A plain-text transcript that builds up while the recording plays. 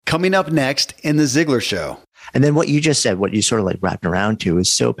coming up next in The Ziglar Show. And then what you just said, what you sort of like wrapped around to is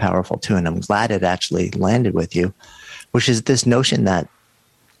so powerful too. And I'm glad it actually landed with you, which is this notion that,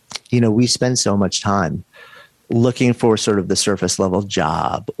 we spend so much time looking for sort of the surface level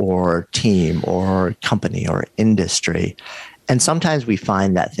job or team or company or industry. And sometimes we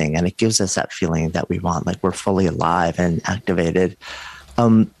find that thing and it gives us that feeling that we want, like we're fully alive and activated.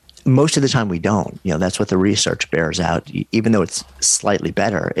 Most of the time we don't. That's what the research bears out. Even though it's slightly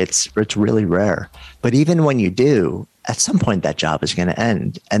better, it's really rare. But even when you do, at some point that job is going to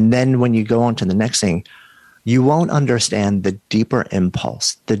end. And then when you go on to the next thing, you won't understand the deeper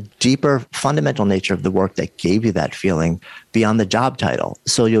impulse, the deeper fundamental nature of the work that gave you that feeling beyond the job title.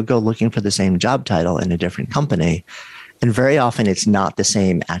 So you'll go looking for the same job title in a different company. And very often it's not the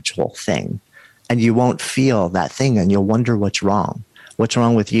same actual thing. And you won't feel that thing and you'll wonder what's wrong. What's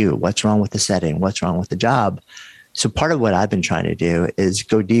wrong with you? What's wrong with the setting? What's wrong with the job? So part of what I've been trying to do is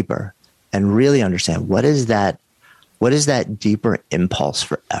go deeper and really understand what is that deeper impulse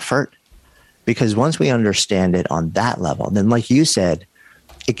for effort? Because once we understand it on that level, then like you said,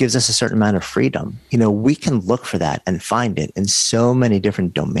 it gives us a certain amount of freedom. We can look for that and find it in so many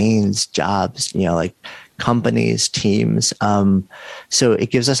different domains, jobs, like companies, teams. So it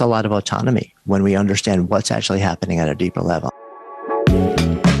gives us a lot of autonomy when we understand what's actually happening at a deeper level.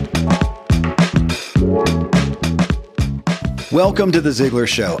 Welcome to The Ziglar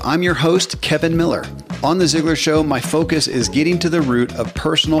Show. I'm your host, Kevin Miller. On The Ziglar Show, my focus is getting to the root of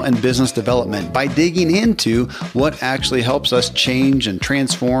personal and business development by digging into what actually helps us change and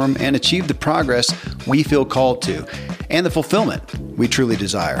transform and achieve the progress we feel called to and the fulfillment we truly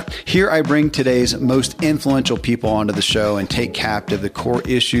desire. Here I bring today's most influential people onto the show and take captive the core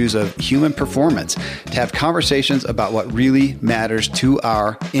issues of human performance to have conversations about what really matters to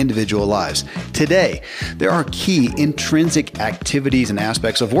our individual lives. Today, there are key intrinsic activities and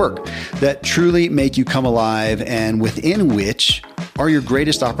aspects of work that truly make you come alive and within which are your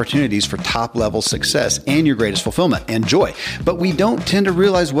greatest opportunities for top-level success and your greatest fulfillment and joy. But we don't tend to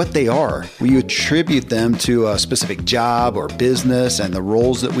realize what they are. We attribute them to a specific job or business and the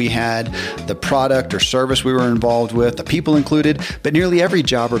roles that we had, the product or service we were involved with, the people included. But nearly every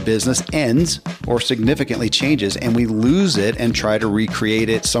job or business ends or significantly changes, and we lose it and try to recreate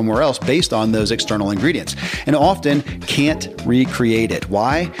it somewhere else based on those external ingredients, and often can't recreate it.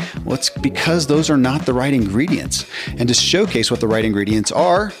 Why? Well, it's because those are not the right ingredients. And to showcase what the right ingredients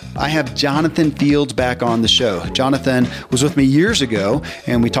are, I have Jonathan Fields back on the show. Jonathan was with me years ago,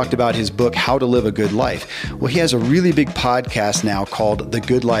 and we talked about his book, How to Live a Good Life. Well, he has a really big podcast now called The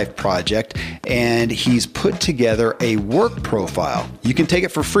Good Life Project, and he's put together a work profile. You can take it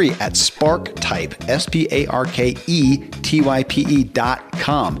for free at SparkType,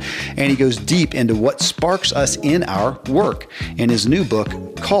 SparkeType.com. And he goes deep into what sparks us in our work in his new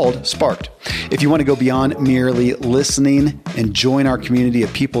book called Sparked. If you want to go beyond merely listening and join our community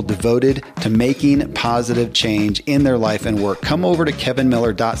of people devoted to making positive change in their life and work, come over to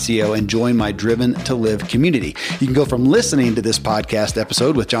kevinmiller.co and join my Driven to Live community. You can go from listening to this podcast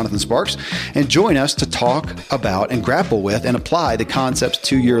episode with Jonathan Sparks and join us to talk about and grapple with and apply the concepts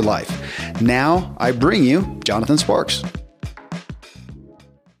to your life. Now I bring you Jonathan Sparks.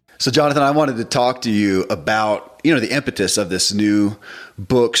 So Jonathan, I wanted to talk to you about, the impetus of this new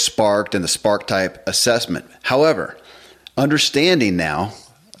book, Sparked, and the SparkType assessment. However, understanding now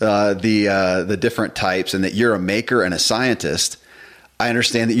the different types and that you're a maker and a scientist, I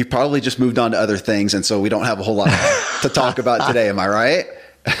understand that you probably just moved on to other things, and so we don't have a whole lot to talk about today. Am I right?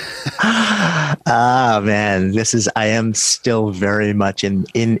 Man, I am still very much in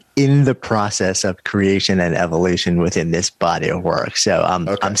the process of creation and evolution within this body of work. So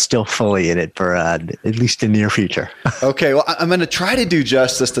I'm still fully in it for at least the near future. Okay. Well, I'm going to try to do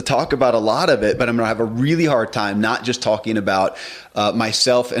justice to talk about a lot of it, but I'm going to have a really hard time not just talking about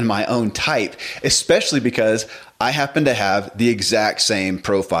myself and my own type, especially because I happen to have the exact same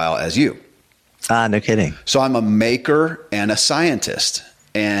profile as you. No kidding. So I'm a maker and a scientist.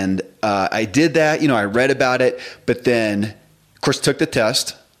 And I did that, I read about it, but then, of course, took the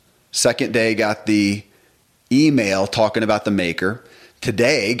test. Second day, got the email talking about the maker.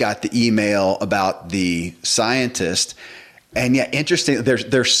 Today, got the email about the scientist. And yeah, interesting.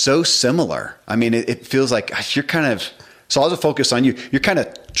 They're so similar. I mean, it feels like gosh, you're kind of, so I'll just focus on you. You're kind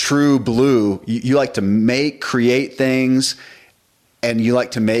of true blue. You like to create things. And you like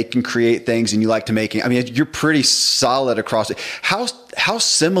to make and create things, and you like to make. You're pretty solid across it. How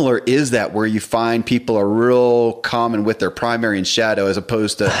similar is that, where you find people are real common with their primary and shadow, as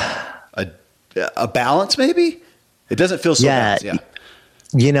opposed to a balance? Maybe it doesn't feel so balanced. Yeah.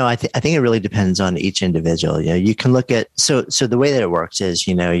 I think it really depends on each individual. You can look at, so the way that it works is,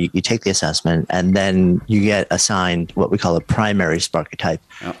 you take the assessment and then you get assigned what we call a primary Sparketype,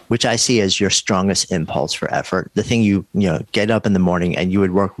 which I see as your strongest impulse for effort. The thing you get up in the morning and you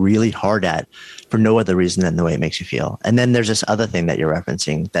would work really hard at for no other reason than the way it makes you feel. And then there's this other thing that you're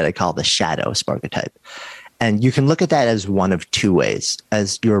referencing that I call the shadow Sparketype. And you can look at that as one of two ways,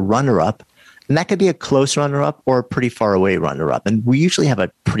 as your runner-up. And that could be a close runner-up or a pretty far away runner-up. And we usually have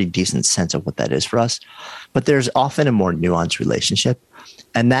a pretty decent sense of what that is for us. But there's often a more nuanced relationship.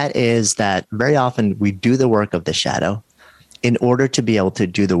 And that is that very often we do the work of the shadow in order to be able to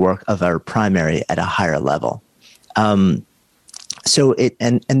do the work of our primary at a higher level. So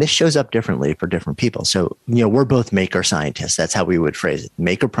this shows up differently for different people. So, we're both maker scientists. That's how we would phrase it.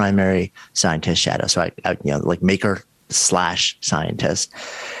 Maker primary, scientist shadow. So I like maker / scientist.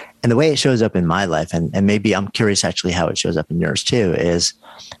 And the way it shows up in my life, and maybe I'm curious actually how it shows up in yours too, is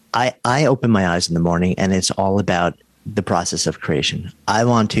I open my eyes in the morning and it's all about the process of creation. I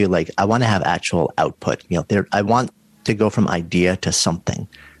want to have actual output. I want to go from idea to something.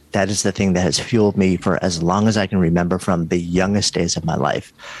 That is the thing that has fueled me for as long as I can remember from the youngest days of my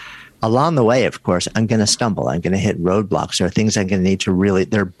life. Along the way, of course, I'm going to stumble. I'm going to hit roadblocks. There are things I'm going to need to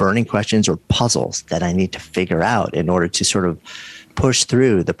there are burning questions or puzzles that I need to figure out in order to sort of push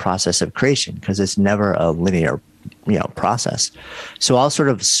through the process of creation, because it's never a linear process. So I'll sort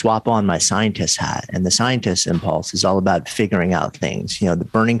of swap on my scientist hat, and the scientist impulse is all about figuring out things, the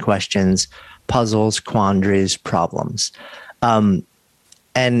burning questions, puzzles, quandaries, problems. And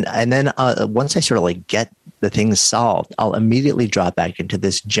then once I sort of get the things solved, I'll immediately drop back into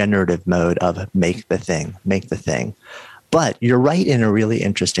this generative mode of make the thing. But you're right in a really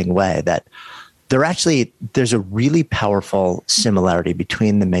interesting way that there's a really powerful similarity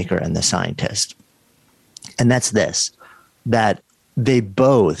between the maker and the scientist. And that's this, that they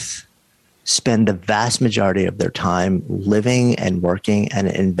both spend the vast majority of their time living and working and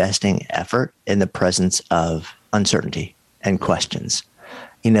investing effort in the presence of uncertainty and questions.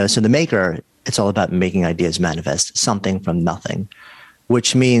 So the maker, it's all about making ideas manifest, something from nothing,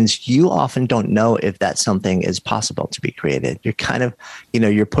 which means you often don't know if that something is possible to be created. You're kind of,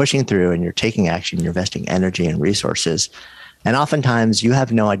 you're pushing through and you're taking action, you're investing energy and resources. And oftentimes you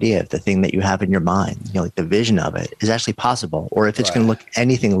have no idea if the thing that you have in your mind, like the vision of it, is actually possible, or if it's going to look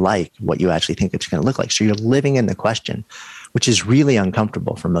anything like what you actually think it's going to look like. So you're living in the question, which is really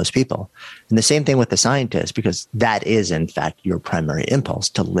uncomfortable for most people. And the same thing with the scientist, because that is, in fact, your primary impulse,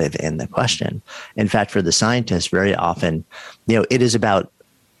 to live in the question. In fact, for the scientist, very often, it is about,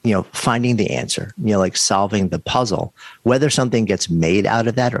 finding the answer, like solving the puzzle. Whether something gets made out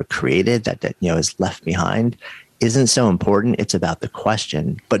of that or created that is left behind isn't so important. It's about the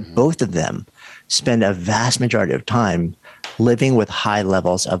question. But both of them spend a vast majority of time living with high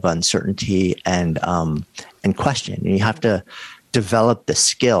levels of uncertainty and question. And you have to develop the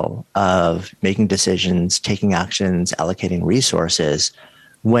skill of making decisions, taking actions, allocating resources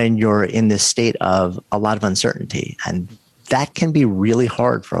when you're in this state of a lot of uncertainty. And that can be really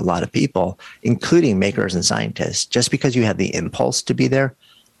hard for a lot of people, including makers and scientists. Just because you have the impulse to be there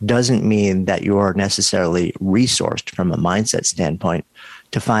doesn't mean that you're necessarily resourced from a mindset standpoint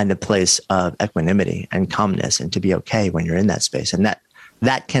to find a place of equanimity and calmness and to be okay when you're in that space. And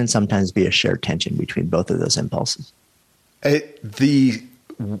that can sometimes be a shared tension between both of those impulses. The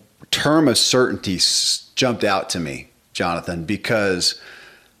term of certainty jumped out to me, Jonathan, because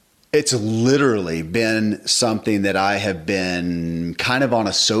it's literally been something that I have been kind of on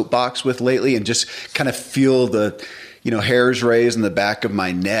a soapbox with lately, and just kind of feel the hairs raised in the back of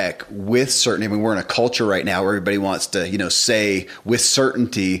my neck with certainty. I mean, we're in a culture right now where everybody wants to, say with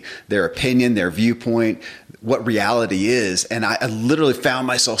certainty their opinion, their viewpoint, what reality is. And I literally found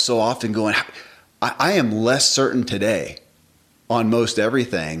myself so often going, I am less certain today on most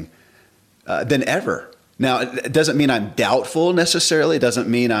everything than ever. Now, it doesn't mean I'm doubtful necessarily. It doesn't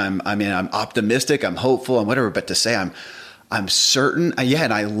mean I'm optimistic, I'm hopeful, and whatever. But to say I'm certain,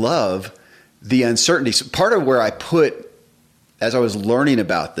 and I love the uncertainty. So part of where I put, as I was learning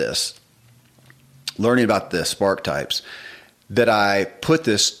about the spark types, that I put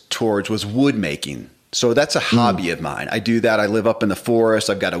this towards was wood making. So that's a hobby of mine. I do that. I live up in the forest.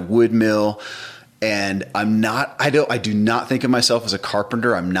 I've got a wood mill, and I do not think of myself as a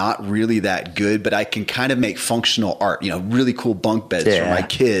carpenter. I'm not really that good, but I can kind of make functional art, really cool bunk beds for my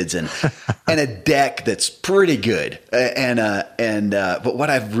kids and a deck that's pretty good. But what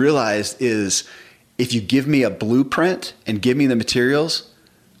I've realized is if you give me a blueprint and give me the materials,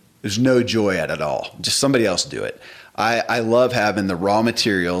 there's no joy at it all. Just somebody else do it. I love having the raw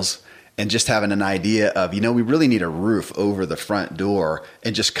materials and just having an idea of, we really need a roof over the front door,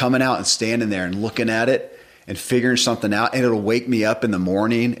 and just coming out and standing there and looking at it and figuring something out. And it'll wake me up in the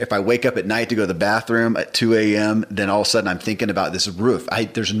morning. If I wake up at night to go to the bathroom at 2 a.m., then all of a sudden I'm thinking about this roof. I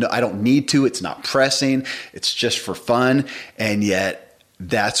don't need to, it's not pressing. It's just for fun. And yet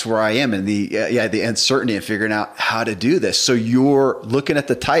that's where I am in the uncertainty and figuring out how to do this. So you're looking at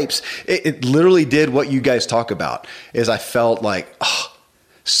the types. It literally did what you guys talk about, is I felt like,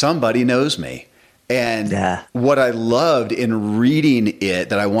 somebody knows me. And what I loved in reading it,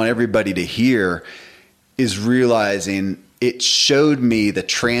 that I want everybody to hear, is realizing it showed me the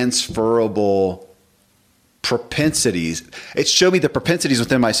transferable propensities. It showed me the propensities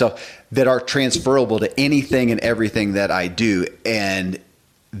within myself that are transferable to anything and everything that I do. And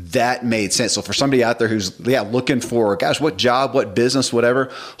that made sense. So for somebody out there who's looking for, gosh, what job, what business, whatever,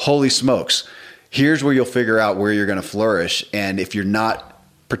 holy smokes, here's where you'll figure out where you're going to flourish. And if you're not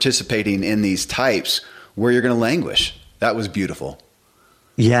participating in these types, where you're going to languish. That was beautiful.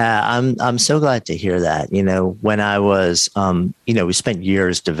 Yeah, I'm so glad to hear that. When I was, we spent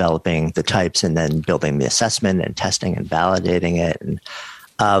years developing the types and then building the assessment and testing and validating it.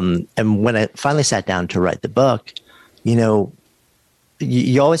 And when I finally sat down to write the book,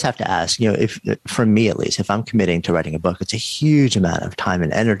 you always have to ask, if, for me at least, if I'm committing to writing a book, it's a huge amount of time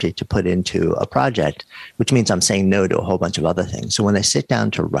and energy to put into a project, which means I'm saying no to a whole bunch of other things. So when I sit down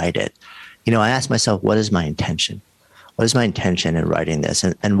to write it, I ask myself, what is my intention? What is my intention in writing this?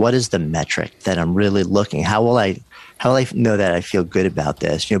 And what is the metric that I'm really looking? How will I know that I feel good about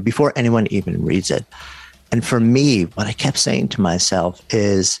this, before anyone even reads it? And for me, what I kept saying to myself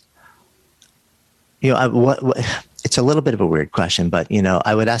is, it's a little bit of a weird question, but,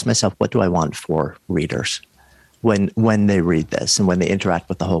 I would ask myself, what do I want for readers when they read this and when they interact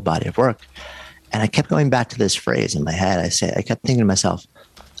with the whole body of work? And I kept going back to this phrase in my head. I kept thinking to myself,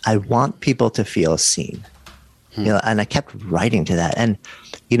 I want people to feel seen. And I kept writing to that. And,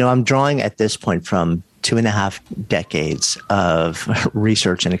 I'm drawing at this point from 2.5 decades of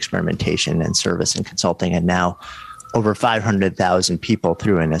research and experimentation and service and consulting, and now over 500,000 people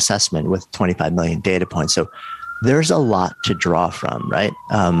through an assessment with 25 million data points. So there's a lot to draw from, right?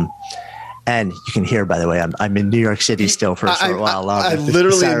 And you can hear, by the way, I'm in New York City still for a short while. I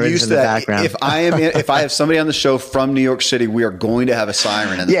literally am used to that. If I have somebody on the show from New York City, we are going to have a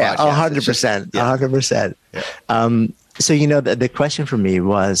siren in the podcast. 100%, 100%. Yeah. So the question for me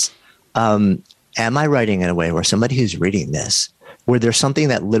was, am I writing in a way where somebody who's reading this, where there's something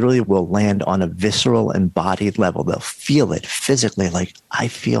that literally will land on a visceral, embodied level, they'll feel it physically, like I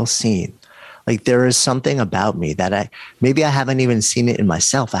feel seen. Like there is something about me that maybe I haven't even seen it in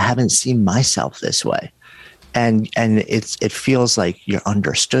myself. I haven't seen myself this way. And it feels like you're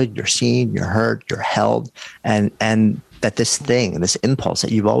understood, you're seen, you're heard, you're held, and that this thing, this impulse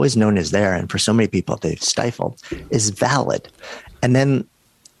that you've always known is there, and for so many people they've stifled, is valid. And then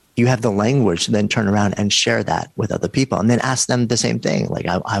you have the language to then turn around and share that with other people, and then ask them the same thing. Like,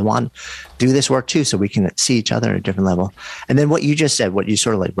 I want to do this work too, so we can see each other at a different level. And then what you just said, what you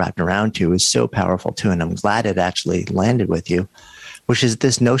sort of like wrapped around to, is so powerful too. And I'm glad it actually landed with you, which is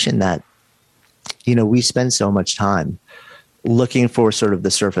this notion that, we spend so much time looking for sort of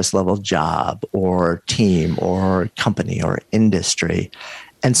the surface level job or team or company or industry.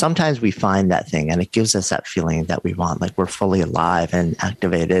 And sometimes we find that thing and it gives us that feeling that we want, like we're fully alive and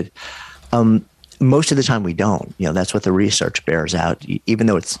activated. Most of the time we don't. That's what the research bears out. Even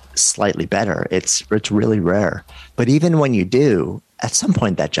though it's slightly better, it's really rare. But even when you do, at some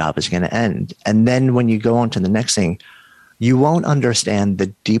point that job is going to end. And then when you go on to the next thing, you won't understand the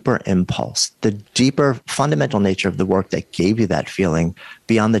deeper impulse, the deeper fundamental nature of the work that gave you that feeling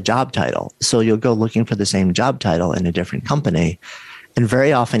beyond the job title. So you'll go looking for the same job title in a different company. And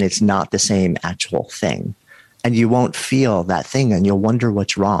very often it's not the same actual thing. And you won't feel that thing, and you'll wonder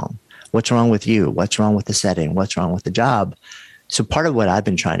what's wrong. What's wrong with you? What's wrong with the setting? What's wrong with the job? So part of what I've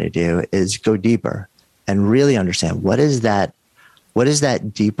been trying to do is go deeper and really understand what is that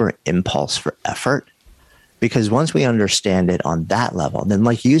deeper impulse for effort? Because once we understand it on that level, then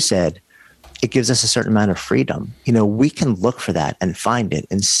like you said, it gives us a certain amount of freedom. We can look for that and find it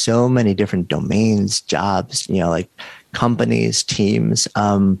in so many different domains, jobs, like companies, teams.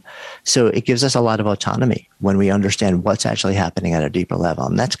 So it gives us a lot of autonomy when we understand what's actually happening at a deeper level.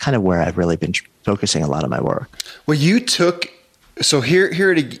 And that's kind of where I've really been focusing a lot of my work. Well, here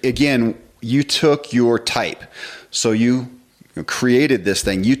it again, you took your type. So you created this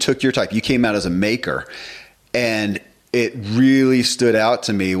thing. You took your type. You came out as a maker. And it really stood out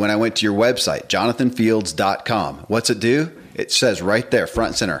to me when I went to your website, jonathanfields.com. What's it do? It says right there,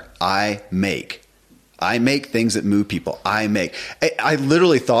 front and center, I make. I make things that move people. I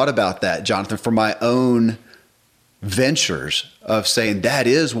literally thought about that, Jonathan, for my own ventures of saying that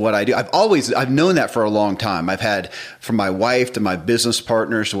is what I do. I've known that for a long time. I've had, from my wife to my business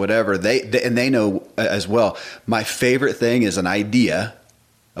partners to whatever, they know as well. My favorite thing is an idea,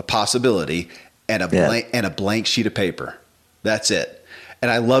 a possibility, and a blank sheet of paper. That's it. And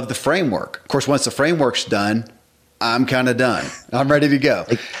I love the framework. Of course, once the framework's done, I'm kind of done. I'm ready to go.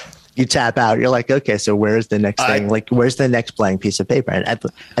 You tap out. You're like, okay, so where's the next thing? Like, where's the next blank piece of paper?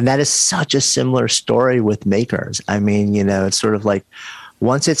 And that is such a similar story with makers. I mean, it's sort of like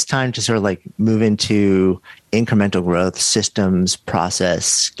once it's time to sort of like move into incremental growth, systems, process,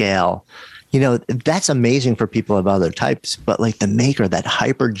 scale, that's amazing for people of other types. But like the maker, that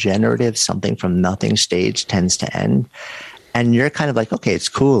hyper generative something from nothing stage tends to end. And you're kind of like, okay, it's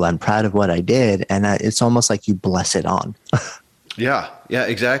cool. I'm proud of what I did. And it's almost like you bless it on. Yeah,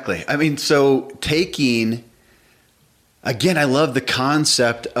 exactly. I mean, so again, I love the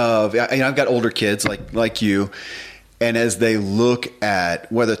concept of, I've got older kids like you, and as they look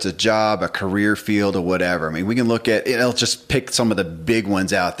at whether it's a job, a career field, or whatever, I mean, we can look at, just pick some of the big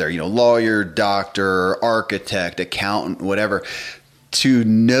ones out there, lawyer, doctor, architect, accountant, whatever, to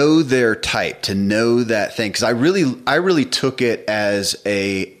know their type, to know that thing. Because I really took it as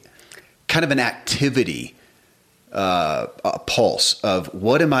a kind of an activity, a pulse of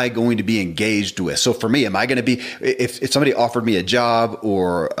what am I going to be engaged with? So for me, am I going to be, if somebody offered me a job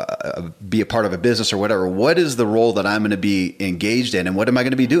or be a part of a business or whatever, what is the role that I'm going to be engaged in, and what am I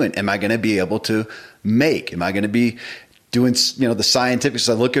going to be doing? Am I going to be able to make? Am I going to be doing, the scientific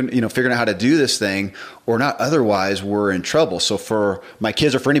stuff, looking, figuring out how to do this thing or not? Otherwise, we're in trouble. So for my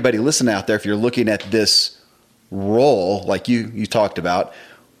kids or for anybody listening out there, if you're looking at this role, like you talked about,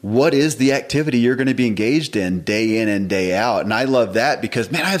 what is the activity you're going to be engaged in day in and day out? And I love that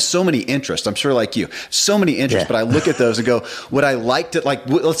because, man, I have so many interests. I'm sure like you, so many interests, but I look at those and go, would I like to, like,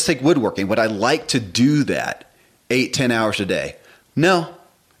 let's take woodworking. Would I like to do that 8-10 hours a day? No.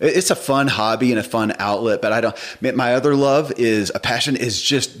 It's a fun hobby and a fun outlet, but I don't. My other love is a passion is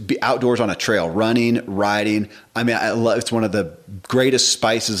just be outdoors on a trail, running, riding. I mean, it's one of the greatest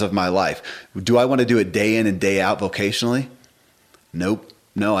spices of my life. Do I want to do it day in and day out vocationally? Nope.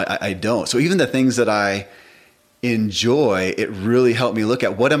 No, I don't. So even the things that I enjoy, it really helped me look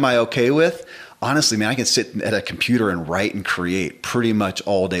at what am I okay with? Honestly, man, I can sit at a computer and write and create pretty much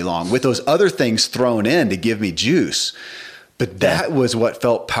all day long with those other things thrown in to give me juice. But that was what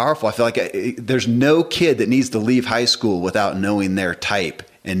felt powerful. I feel like there's no kid that needs to leave high school without knowing their type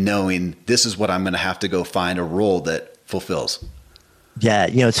and knowing this is what I'm going to have to go find a role that fulfills. Yeah.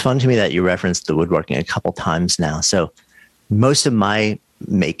 It's fun to me that you referenced the woodworking a couple times now. So most of my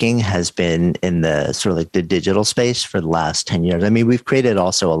making has been in the sort of like the digital space for the last 10 years. I mean, we've created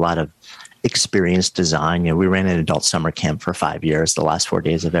also a lot of experience design. We ran an adult summer camp for 5 years, the last 4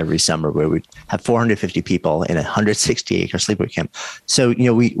 days of every summer, where we'd have 450 people in a 160-acre sleepaway camp. So,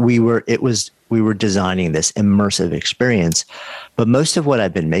 we were designing this immersive experience. But most of what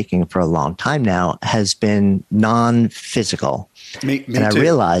I've been making for a long time now has been non-physical. Me and I too.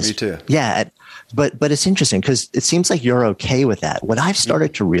 realized, Me too. Yeah. But it's interesting because it seems like you're okay with that. What I've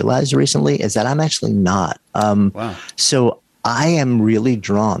started to realize recently is that I'm actually not. Wow. So I am really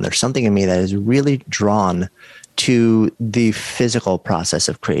drawn. There's something in me that is really drawn to the physical process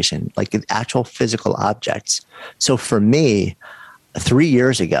of creation, like the actual physical objects. So for me, 3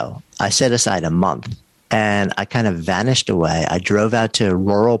 years ago, I set aside a month and I kind of vanished away. I drove out to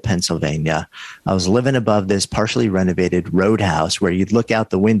rural Pennsylvania. I was living above this partially renovated roadhouse where you'd look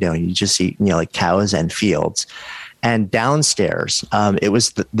out the window and you just see, like cows and fields. And downstairs, it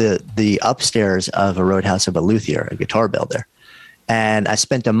was the upstairs of a roadhouse of a luthier, a guitar builder. And I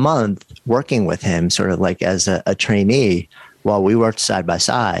spent a month working with him sort of like as a trainee while we worked side by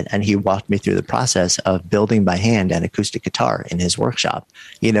side. And he walked me through the process of building by hand an acoustic guitar in his workshop,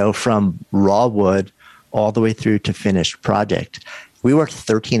 from raw wood all the way through to finished project. We worked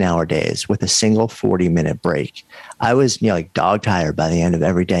 13-hour days with a single 40-minute break. I was, like dog tired by the end of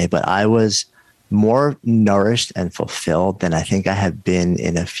every day, but I was more nourished and fulfilled than I think I have been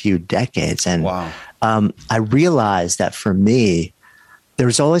in a few decades. And wow. I realized that for me,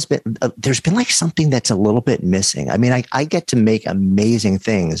 there's been like something that's a little bit missing. I mean, I get to make amazing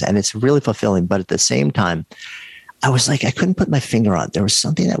things and it's really fulfilling, but at the same time, I was like, I couldn't put my finger on it. There was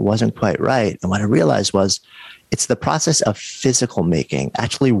something that wasn't quite right. And what I realized was it's the process of physical making,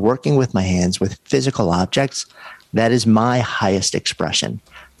 actually working with my hands with physical objects. That is my highest expression,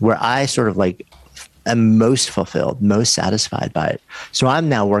 where I sort of like am most fulfilled, most satisfied by it. So I'm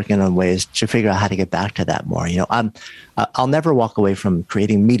now working on ways to figure out how to get back to that more. I'll never walk away from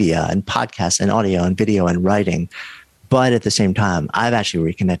creating media and podcasts and audio and video and writing. But at the same time, I've actually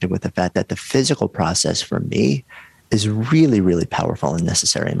reconnected with the fact that the physical process for me is really, really powerful and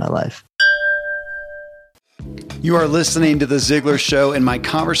necessary in my life. You are listening to The Ziglar Show and my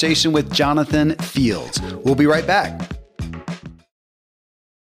conversation with Jonathan Fields. We'll be right back.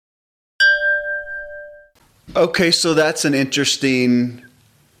 Okay, so that's an interesting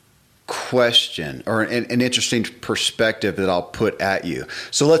question or an interesting perspective that I'll put at you.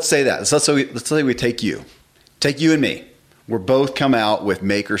 So let's say that. Let's say we take you and me. We're both come out with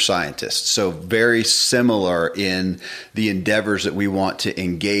maker scientists, so very similar in the endeavors that we want to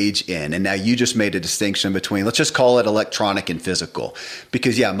engage in. And now you just made a distinction between, let's just call it electronic and physical,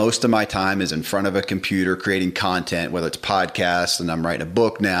 because most of my time is in front of a computer creating content, whether it's podcasts, and I'm writing a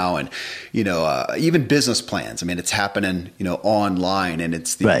book now, and even business plans. I mean, it's happening online, and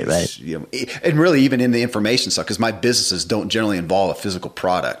it's these, right. And really even in the information stuff, because my businesses don't generally involve a physical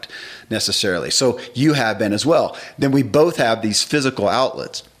product necessarily. So you have been as well. Then we both have these physical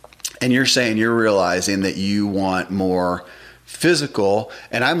outlets, and you're saying you're realizing that you want more physical,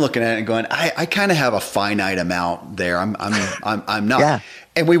 and I'm looking at it and going, I kind of have a finite amount there. I'm not. Yeah.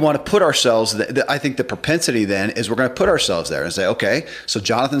 And we want to put ourselves, I think the propensity then is we're going to put ourselves there and say, okay, so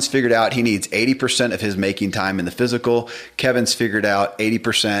Jonathan's figured out he needs 80% of his making time in the physical. Kevin's figured out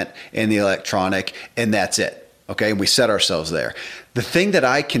 80% in the electronic, and that's it. Okay, and we set ourselves there. The thing that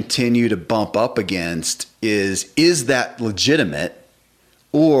I continue to bump up against is that legitimate,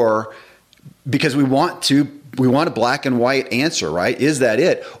 or because we want a black and white answer, right? Is that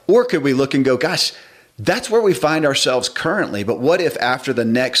it? Or could we look and go, gosh, that's where we find ourselves currently, but what if after the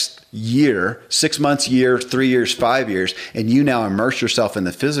next year, 6 months, year, 3 years, 5 years, and you now immerse yourself in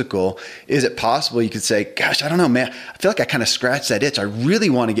the physical, is it possible you could say, gosh, I don't know, man, I feel like I kind of scratched that itch. I really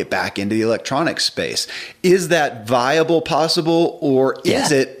want to get back into the electronic space. Is that viable, possible, or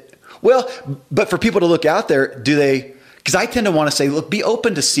is it? Well, but for people to look out there, do they? Because I tend to want to say, look, be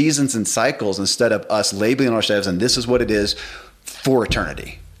open to seasons and cycles instead of us labeling ourselves, and this is what it is for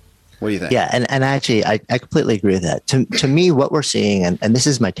eternity. What do you think? Yeah, and actually, I completely agree with that. To me, what we're seeing, and this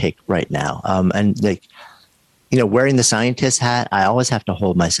is my take right now, wearing the scientist hat, I always have to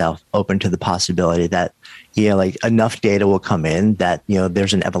hold myself open to the possibility that, enough data will come in that,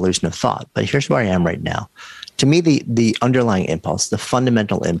 there's an evolution of thought. But here's where I am right now. To me, the underlying impulse, the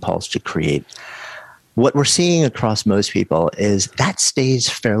fundamental impulse to create, what we're seeing across most people is that stays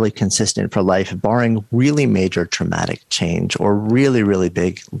fairly consistent for life, barring really major traumatic change or really, really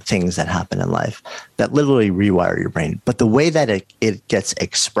big things that happen in life that literally rewire your brain. But the way that it gets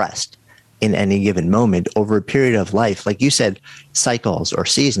expressed in any given moment over a period of life, like you said, cycles or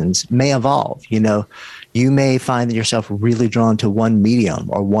seasons may evolve. You may find yourself really drawn to one medium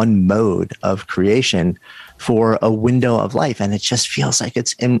or one mode of creation for a window of life, and it just feels like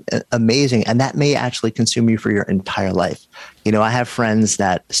it's amazing, and that may actually consume you for your entire life. I have friends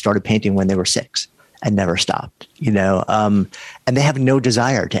that started painting when they were 6 and never stopped, and they have no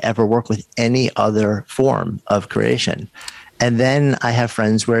desire to ever work with any other form of creation. And then I have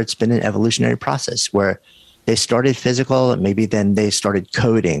friends where it's been an evolutionary process where they started physical, and maybe then they started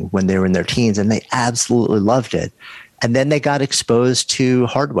coding when they were in their teens, and they absolutely loved it. And then they got exposed to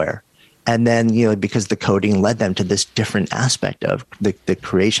hardware. And then, because the coding led them to this different aspect of the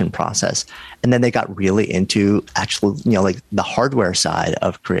creation process. And then they got really into actual, the hardware side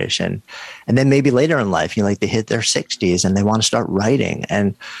of creation. And then maybe later in life, they hit their 60s and they want to start writing.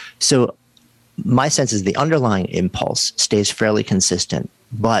 And so my sense is the underlying impulse stays fairly consistent,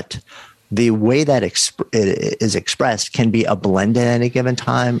 but the way that it is expressed can be a blend at any given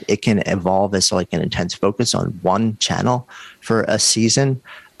time. It can evolve as like an intense focus on one channel for a season.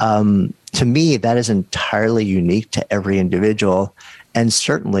 To me, that is entirely unique to every individual, and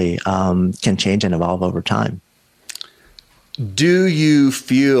certainly can change and evolve over time. Do you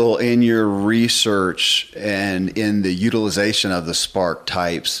feel in your research and in the utilization of the Spark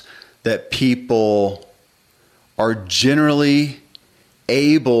types that people are generally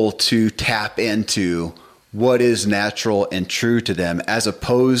able to tap into what is natural and true to them, as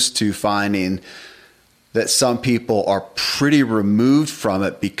opposed to finding that some people are pretty removed from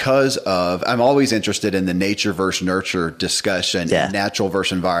it because of, I'm always interested in the nature versus nurture discussion, natural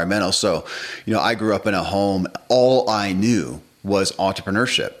versus environmental. So, I grew up in a home, all I knew was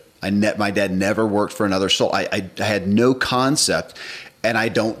entrepreneurship. My dad never worked for another soul. I had no concept, and I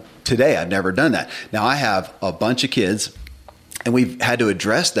don't today. I've never done that. Now I have a bunch of kids, And we've had to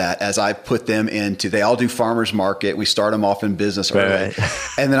address that as I put them into, they all do farmers market. We start them off in business early. Right.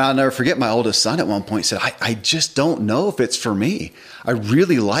 And then I'll never forget my oldest son at one point said, I just don't know if it's for me. I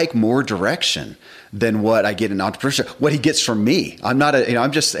really like more direction than what I get in entrepreneurship, what he gets from me. I'm not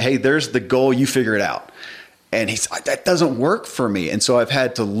I'm just, hey, there's the goal, you figure it out. And he's like, that doesn't work for me. And so I've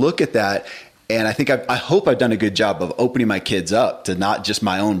had to look at that. And I think I hope I've done a good job of opening my kids up to not just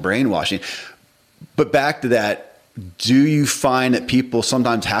my own brainwashing. But back to that, do you find that people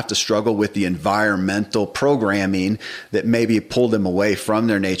sometimes have to struggle with the environmental programming that maybe pulled them away from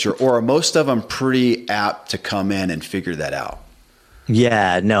their nature, or are most of them pretty apt to come in and figure that out?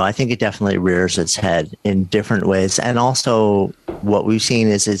 Yeah, no, I think it definitely rears its head in different ways. And also what we've seen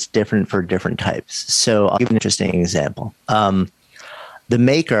is it's different for different types. So I'll give an interesting example. The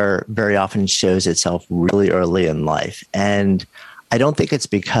maker very often shows itself really early in life. And I don't think it's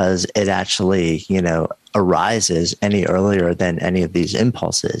because it actually, arises any earlier than any of these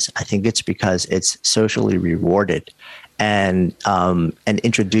impulses. I think it's because it's socially rewarded and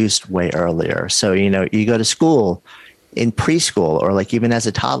introduced way earlier. So, you go to school in preschool or like even as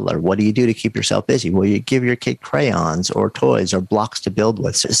a toddler, what do you do to keep yourself busy? Well, you give your kid crayons or toys or blocks to build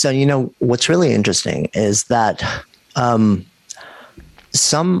with. So, what's really interesting is that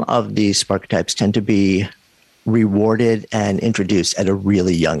some of these archetypes tend to be rewarded and introduced at a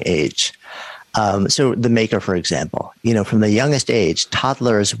really young age. So the maker, for example, from the youngest age,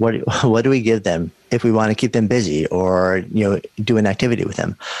 toddlers, what do we give them if we want to keep them busy or, do an activity with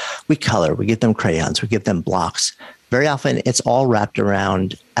them? We color, we give them crayons, we give them blocks. Very often it's all wrapped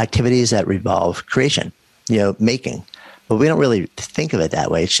around activities that revolve creation, making. But we don't really think of it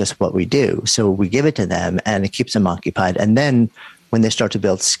that way. It's just what we do. So we give it to them and it keeps them occupied. And then when they start to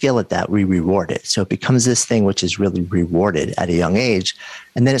build skill at that, we reward it. So it becomes this thing which is really rewarded at a young age.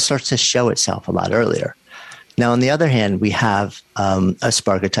 And then it starts to show itself a lot earlier. Now, on the other hand, we have a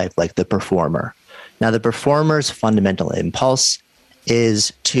sparketype like the performer. Now, the performer's fundamental impulse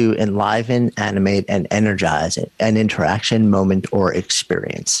is to enliven, animate, and energize an interaction, moment, or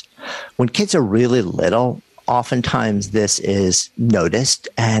experience. When kids are really little, oftentimes this is noticed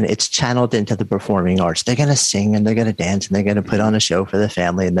and it's channeled into the performing arts. They're going to sing and they're going to dance and they're going to put on a show for the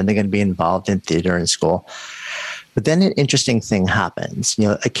family, and then they're going to be involved in theater in school. But then an interesting thing happens.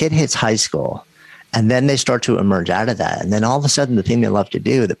 A kid hits high school and then they start to emerge out of that. And then all of a sudden the thing they love to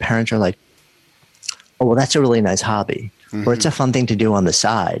do, the parents are like, oh, well, that's a really nice hobby. Mm-hmm. Or it's a fun thing to do on the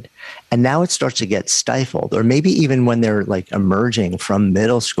side. And now it starts to get stifled. Or maybe even when they're like emerging from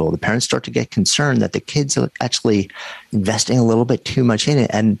middle school, the parents start to get concerned that the kids are actually investing a little bit too much in it.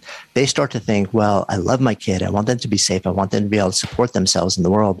 And they start to think, well, I love my kid. I want them to be safe. I want them to be able to support themselves in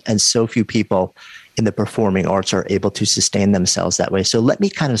the world. And so few people in the performing arts are able to sustain themselves that way. So let me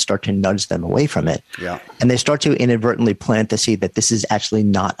kind of start to nudge them away from it. Yeah. And they start to inadvertently plant the seed that this is actually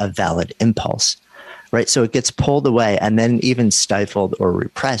not a valid impulse. Right. So it gets pulled away and then even stifled or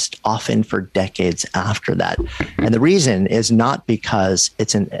repressed often for decades after that. And the reason is not because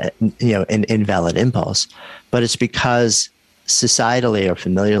it's an invalid impulse, but it's because societally or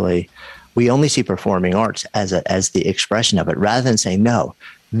familiarly, we only see performing arts as the expression of it, rather than saying, no,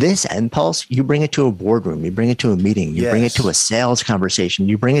 this impulse, you bring it to a boardroom, you bring it to a meeting, you bring it to a sales conversation,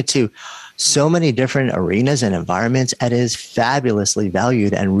 you bring it to so many different arenas and environments, and is fabulously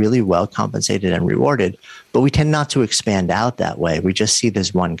valued and really well compensated and rewarded. But we tend not to expand out that way. We just see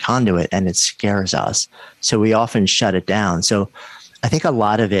this one conduit and it scares us. So we often shut it down. So I think a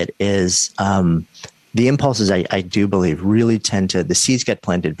lot of it is the impulses, I do believe, really tend to, the seeds get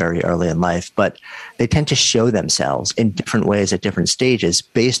planted very early in life, but they tend to show themselves in different ways at different stages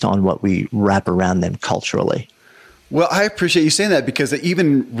based on what we wrap around them culturally. Well, I appreciate you saying that, because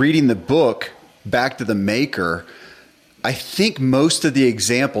even reading the book, Back to the Maker, I think most of the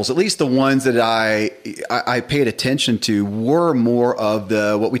examples, at least the ones that I paid attention to, were more of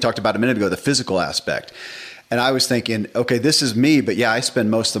what we talked about a minute ago, the physical aspect. And I was thinking, okay, this is me, but yeah, I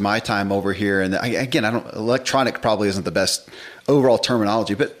spend most of my time over here. And electronic probably isn't the best overall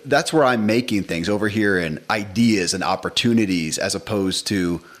terminology, but that's where I'm making things over here, and ideas and opportunities, as opposed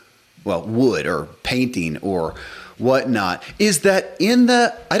to, wood or painting or whatnot. Is that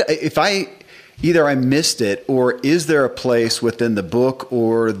either I missed it, or is there a place within the book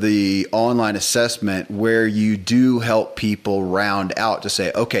or the online assessment where you do help people round out to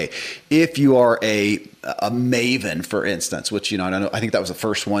say, okay, if you are a maven, for instance, which, I think that was the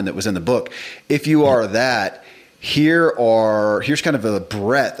first one that was in the book. If you are that, here's kind of a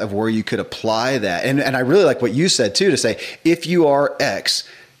breadth of where you could apply that. And I really like what you said too, to say, if you are X,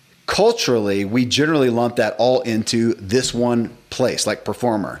 culturally, we generally lump that all into this one place, like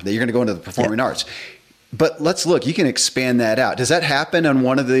performer, that you're going to go into the performing arts. But let's look, you can expand that out. Does that happen on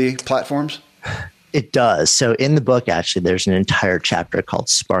one of the platforms? It does. So in the book, actually, there's an entire chapter called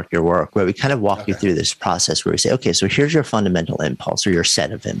Spark Your Work, where we kind of walk you through this process where we say, okay, so here's your fundamental impulse or your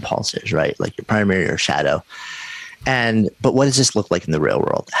set of impulses, right? Like your primary or shadow. But what does this look like in the real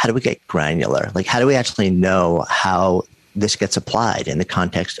world? How do we get granular? Like, how do we actually know how this gets applied in the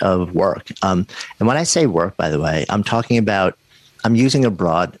context of work? And when I say work, by the way, I'm using a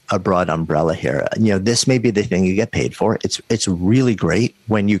broad umbrella here. This may be the thing you get paid for. It's really great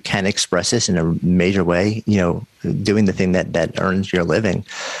when you can express this in a major way, doing the thing that earns your living.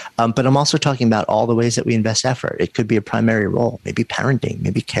 But I'm also talking about all the ways that we invest effort. It could be a primary role, maybe parenting,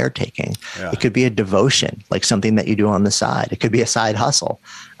 maybe caretaking. Yeah. It could be a devotion, like something that you do on the side. It could be a side hustle.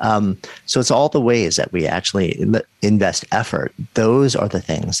 So it's all the ways that we actually invest effort. Those are the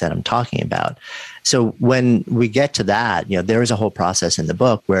things that I'm talking about. So when we get to that, there is a whole process in the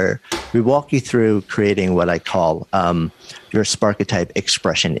book where we walk you through creating what I call your Sparketype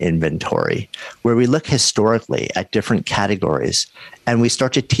expression inventory, where we look historically at different categories and we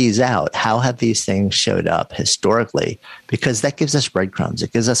start to tease out how have these things showed up historically, because that gives us breadcrumbs.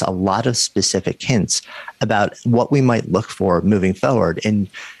 It gives us a lot of specific hints about what we might look for moving forward in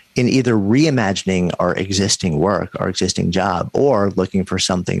either reimagining our existing work, our existing job, or looking for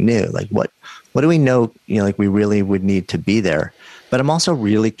something new. Like what do we know, like we really would need to be there. But I'm also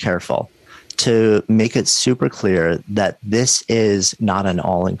really careful to make it super clear that this is not an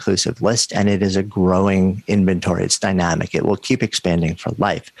all-inclusive list, and it is a growing inventory. It's dynamic. It will keep expanding for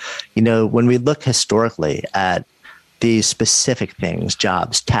life. When we look historically at these specific things,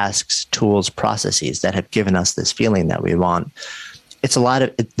 jobs, tasks, tools, processes that have given us this feeling that we want,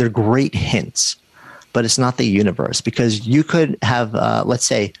 they're great hints, but it's not the universe, because you could have, let's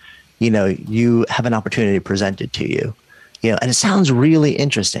say, you have an opportunity presented to you, and it sounds really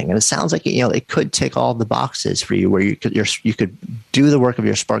interesting, and it sounds like it could tick all the boxes for you, where you could do the work of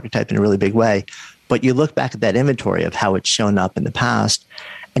your Sparketype in a really big way, but you look back at that inventory of how it's shown up in the past,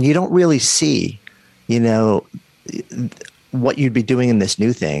 and you don't really see, what you'd be doing in this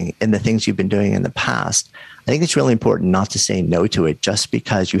new thing and the things you've been doing in the past. I think it's really important not to say no to it just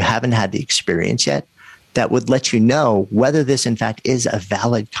because you haven't had the experience yet that would let you know whether this, in fact, is a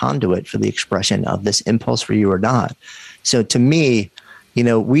valid conduit for the expression of this impulse for you or not. So to me,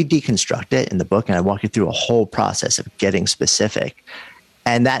 we deconstruct it in the book, and I walk you through a whole process of getting specific.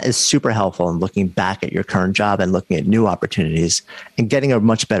 And that is super helpful in looking back at your current job and looking at new opportunities and getting a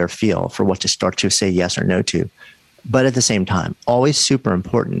much better feel for what to start to say yes or no to. But at the same time, always super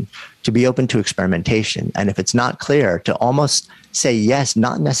important to be open to experimentation. And if it's not clear, to almost say yes,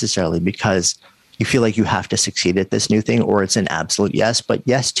 not necessarily because you feel like you have to succeed at this new thing or it's an absolute yes, but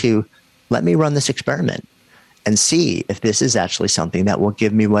yes to let me run this experiment and see if this is actually something that will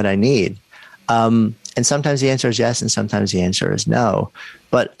give me what I need. And sometimes the answer is yes, and sometimes the answer is no.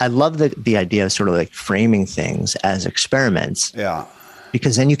 But I love the idea of sort of like framing things as experiments. Yeah.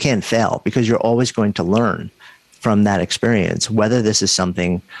 Because then you can't fail, because you're always going to learn from that experience, whether this is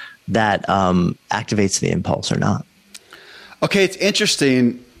something that activates the impulse or not. Okay, it's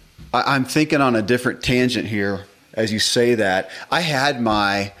interesting. I'm thinking on a different tangent here as you say that. I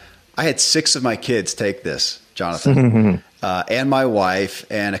had 6 of my kids take this, Jonathan, and my wife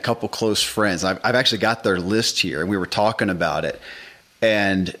and a couple close friends. I've actually got their list here, and we were talking about it.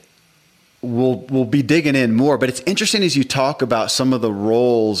 And we'll be digging in more, but it's interesting as you talk about some of the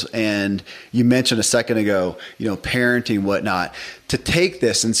roles, and you mentioned a second ago, parenting, whatnot, to take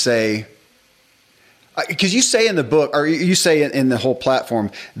this and say, because you say in the book, or you say in the whole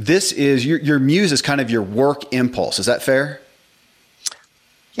platform, this is your muse is kind of your work impulse. Is that fair?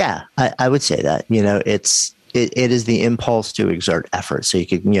 Yeah, I would say that. It is the impulse to exert effort. So you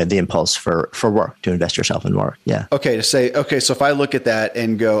could, the impulse for work, to invest yourself in work. Yeah. Okay. So if I look at that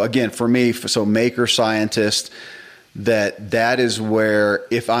and go, again, for me, so maker, scientist, that is where,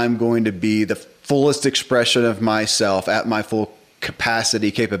 if I'm going to be the fullest expression of myself at my full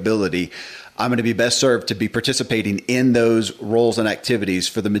capacity, capability, I'm going to be best served to be participating in those roles and activities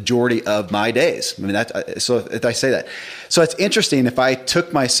for the majority of my days. I mean, so if I say that. So it's interesting, if I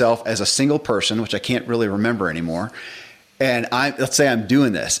took myself as a single person, which I can't really remember anymore, and let's say I'm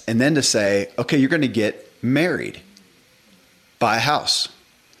doing this, and then to say, okay, you're going to get married, buy a house.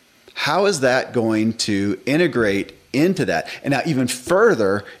 How is that going to integrate into that? And now even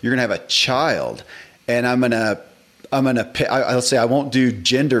further, you're going to have a child, and I'm going to let's say I won't do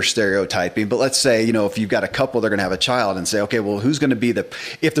gender stereotyping, but let's say, if you've got a couple, they're going to have a child, and say, okay, well, who's going to be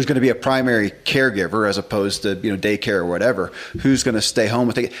if there's going to be a primary caregiver as opposed to, daycare or whatever, who's going to stay home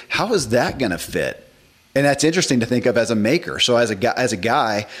with it? How is that going to fit And that's interesting to think of as a maker. So as a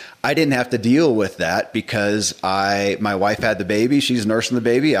guy, I didn't have to deal with that because my wife had the baby. She's nursing the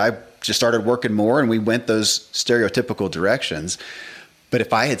baby. I just started working more and we went those stereotypical directions. But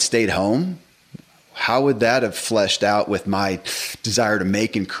if I had stayed home, how would that have fleshed out with my desire to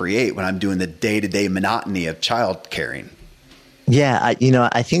make and create when I'm doing the day-to-day monotony of child caring? Yeah.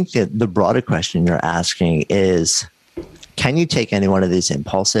 I think that the broader question you're asking is, can you take any one of these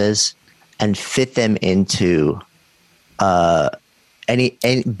impulses and fit them into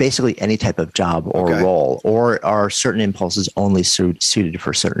basically any type of job or role, or are certain impulses only suited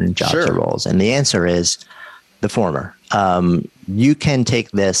for certain jobs or roles? And the answer is the former. You can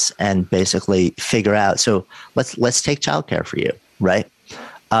take this and basically figure out. So let's take childcare for you, right?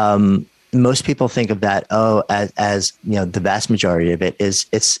 Most people think of that as the vast majority of it is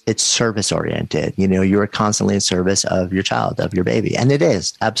it's service oriented. You are constantly in service of your child, of your baby, and it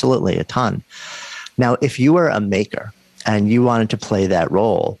is absolutely a ton. Now, if you were a maker and you wanted to play that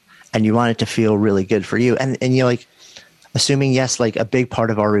role and you want it to feel really good for you, and assuming yes, like a big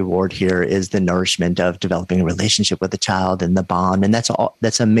part of our reward here is the nourishment of developing a relationship with the child and the bond, and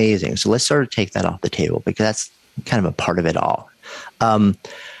that's amazing. So let's sort of take that off the table because that's kind of a part of it all.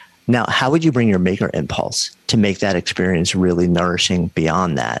 Now, how would you bring your maker impulse to make that experience really nourishing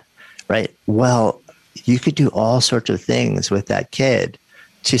beyond that, right? Well, you could do all sorts of things with that kid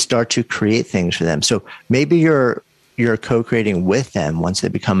to start to create things for them. So maybe you're co-creating with them once they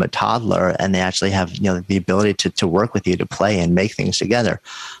become a toddler and they actually have the ability to work with you, to play and make things together.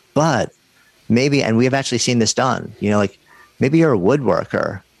 But maybe, and we have actually seen this done, maybe you're a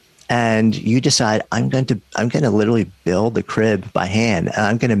woodworker and you decide, I'm going to literally build the crib by hand, and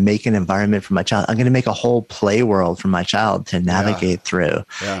I'm going to make an environment for my child. I'm going to make a whole play world for my child to navigate through.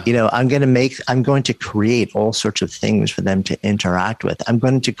 Yeah. I'm going to create all sorts of things for them to interact with. I'm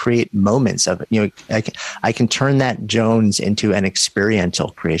going to create moments of, I can turn that Jones into an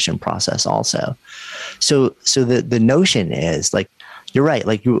experiential creation process also. So the notion is, like, you're right.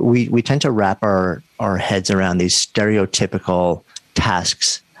 Like we tend to wrap our heads around these stereotypical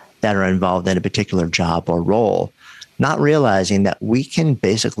tasks that are involved in a particular job or role, not realizing that we can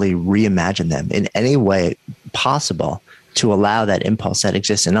basically reimagine them in any way possible to allow that impulse that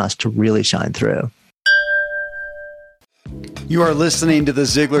exists in us to really shine through. You are listening to The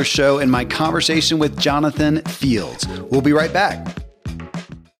Ziglar Show and my conversation with Jonathan Fields. We'll be right back.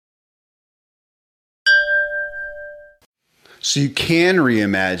 So you can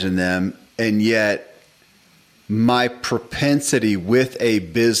reimagine them, and yet my propensity with a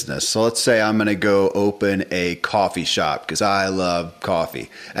business. So let's say I'm going to go open a coffee shop because I love coffee.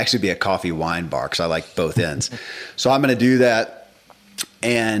 Actually, be a coffee wine bar because I like both ends. So I'm going to do that.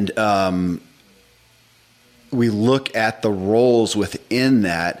 And we look at the roles within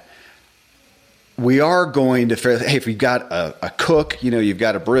that. We are going to, hey, if you've got a cook, you've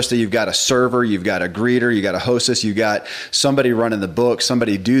got a barista, you've got a server, you've got a greeter, you've got a hostess, you've got somebody running the book,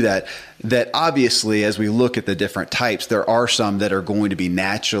 somebody do that obviously, as we look at the different types, there are some that are going to be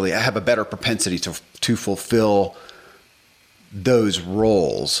naturally, I have a better propensity to fulfill those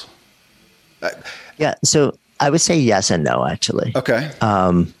roles. Yeah. So I would say yes and no, actually. Okay.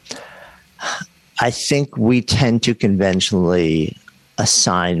 I think we tend to conventionally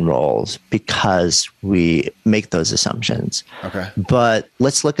assign roles because we make those assumptions. Okay. But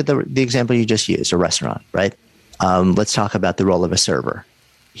let's look at the example you just used, a restaurant, right? Let's talk about the role of a server,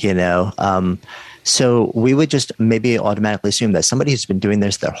 So we would just maybe automatically assume that somebody who's been doing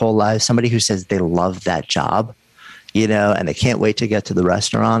this their whole life, somebody who says they love that job, and they can't wait to get to the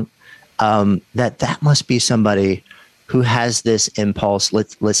restaurant, that must be somebody who has this impulse.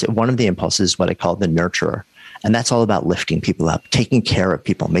 Let's one of the impulses is what I call the nurturer. And that's all about lifting people up, taking care of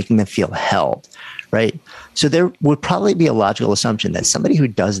people, making them feel held, right? So there would probably be a logical assumption that somebody who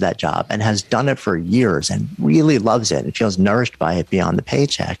does that job and has done it for years and really loves it and feels nourished by it beyond the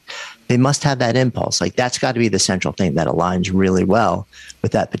paycheck, they must have that impulse. Like, that's got to be the central thing that aligns really well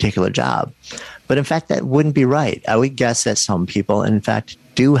with that particular job. But in fact, that wouldn't be right. I would guess that some people, in fact,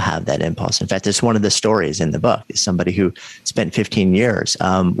 do have that impulse. In fact, it's one of the stories in the book, is somebody who spent 15 years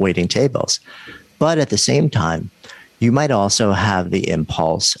waiting tables. But at the same time, you might also have the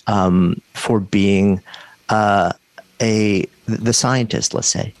impulse for being the scientist, let's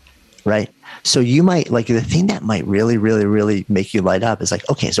say, right? So you might, like, the thing that might really, really, really make you light up is like,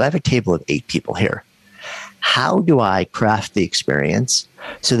 okay, so I have a table of 8 people here. How do I craft the experience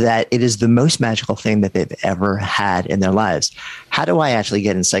so that it is the most magical thing that they've ever had in their lives? How do I actually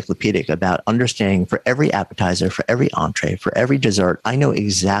get encyclopedic about understanding for every appetizer, for every entree, for every dessert? I know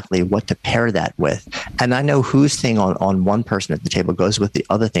exactly what to pair that with And I know whose thing on one person at the table goes with the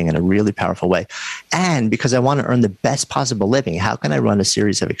other thing in a really powerful way. And because I want to earn the best possible living, how can I run a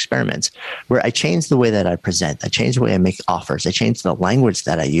series of experiments where I change the way that I present, I change the way I make offers, I change the language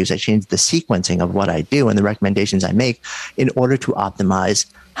that I use, I change the sequencing of what I do and the recommendations I make in order to optimize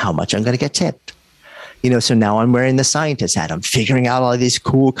how much I'm going to get tipped. So now I'm wearing the scientist hat. I'm figuring out all of these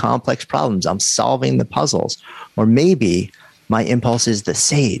cool, complex problems. I'm solving the puzzles. Or maybe my impulse is the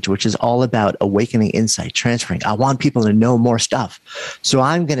sage, which is all about awakening insight, transferring. I want people to know more stuff. So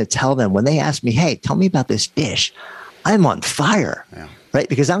I'm going to tell them when they ask me, hey, tell me about this dish, I'm on fire. Yeah. Right?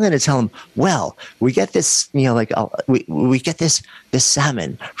 Because I'm going to tell them, well, we get this, we get this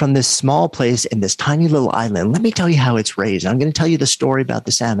salmon from this small place in this tiny little island. Let me tell you how it's raised. I'm going to tell you the story about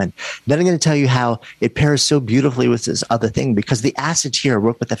the salmon. Then I'm going to tell you how it pairs so beautifully with this other thing because the acids here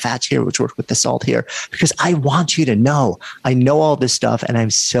work with the fats here, which work with the salt here. Because I want you to know. I know all this stuff and I'm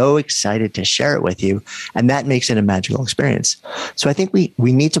so excited to share it with you. And that makes it a magical experience. So I think we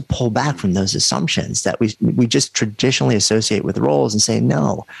need to pull back from those assumptions that we just traditionally associate with roles and say,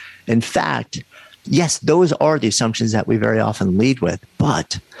 no. In fact, yes, those are the assumptions that we very often lead with,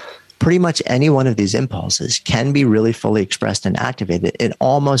 but pretty much any one of these impulses can be really fully expressed and activated in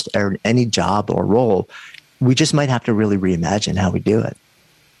almost any job or role. We just might have to really reimagine how we do it.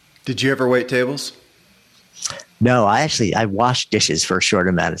 Did you ever wait tables? No, I washed dishes for a short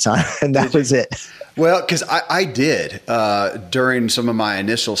amount of time, and that was it. Well, because I did during some of my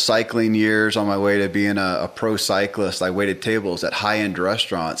initial cycling years on my way to being a pro cyclist. I waited tables at high-end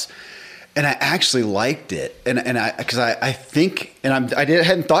restaurants, and I actually liked it. And I think, and I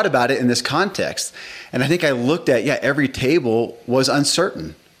hadn't thought about it in this context. And I think I looked at, every table was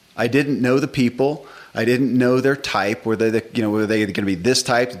uncertain. I didn't know the people. I didn't know their type. Were they going to be this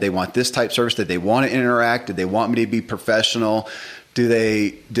type? Did they want this type service? Did they want to interact? Did they want me to be professional? Do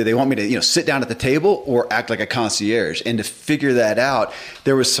they want me to sit down at the table or act like a concierge? And to figure that out,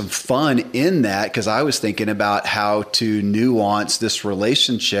 there was some fun in that because I was thinking about how to nuance this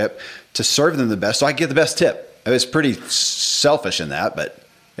relationship to serve them the best, so I get the best tip. I was pretty selfish in that, but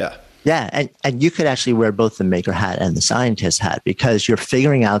yeah. Yeah, and you could actually wear both the maker hat and the scientist hat because you're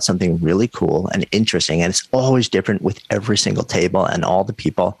figuring out something really cool and interesting, and it's always different with every single table and all the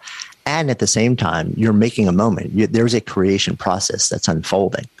people. And at the same time, you're making a moment. There's a creation process that's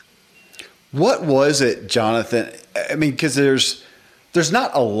unfolding. What was it, Jonathan? I mean, because there's not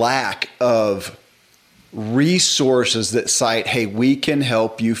a lack of resources that cite, hey, we can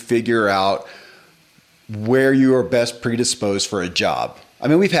help you figure out where you are best predisposed for a job. I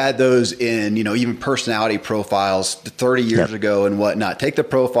mean, we've had those in, even personality profiles 30 years ago and whatnot. Take the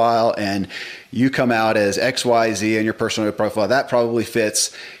profile and you come out as XYZ in your personality profile. That probably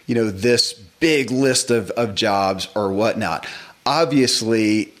fits, this big list of jobs or whatnot.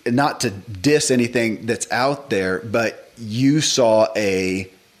 Obviously, not to diss anything that's out there, but you saw a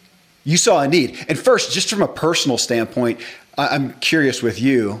need. And first, just from a personal standpoint, I'm curious with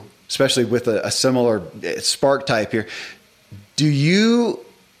you, especially with a similar spark type here.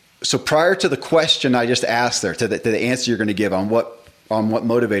 So prior to the question I just asked there, to the answer you're going to give on what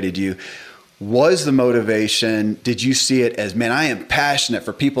motivated you, was the motivation, did you see it as, man, I am passionate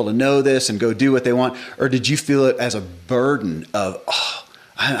for people to know this and go do what they want? Or did you feel it as a burden of,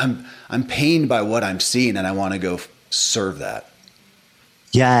 I'm pained by what I'm seeing and I want to go serve that?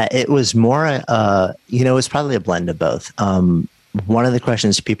 Yeah, it was more, it was probably a blend of both. One of the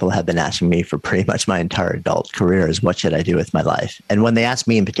questions people have been asking me for pretty much my entire adult career is, what should I do with my life? And when they ask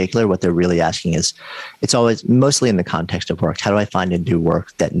me in particular, what they're really asking is, it's always mostly in the context of work. How do I find and do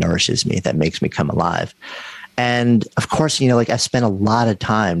work that nourishes me, that makes me come alive? And of course, I've spent a lot of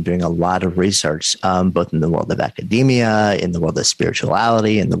time doing a lot of research, both in the world of academia, in the world of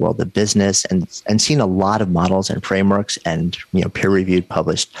spirituality, in the world of business, and seen a lot of models and frameworks and, peer-reviewed,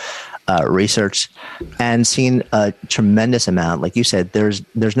 published research, and seen a tremendous amount. Like you said,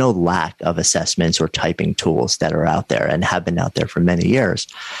 there's no lack of assessments or typing tools that are out there and have been out there for many years.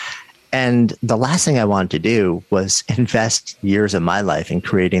 And the last thing I wanted to do was invest years of my life in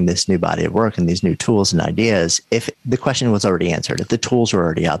creating this new body of work and these new tools and ideas if the question was already answered, if the tools were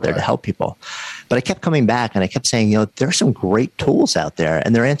already out there to help people. But I kept coming back and I kept saying, there are some great tools out there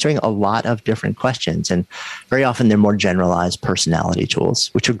and they're answering a lot of different questions. And very often they're more generalized personality tools,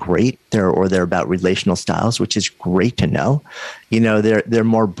 which are great. They're about relational styles, which is great to know. They're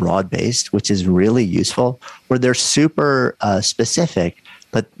more broad-based, which is really useful, or they're super specific.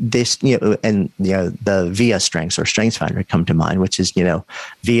 But this, the VIA strengths or StrengthsFinder come to mind, which is,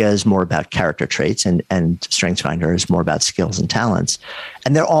 VIA is more about character traits and StrengthsFinder is more about skills and talents.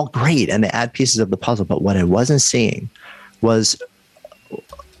 And they're all great and they add pieces of the puzzle. But what I wasn't seeing was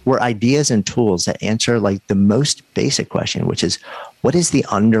were ideas and tools that answer like the most basic question, which is, what is the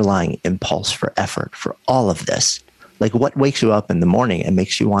underlying impulse for effort for all of this? Like, what wakes you up in the morning and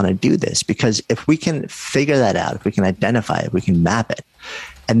makes you want to do this? Because if we can figure that out, if we can identify it, we can map it,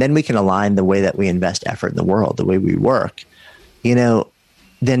 and then we can align the way that we invest effort in the world, the way we work,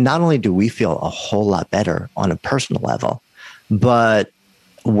 then not only do we feel a whole lot better on a personal level, but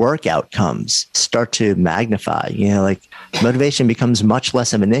work outcomes start to magnify. Like motivation becomes much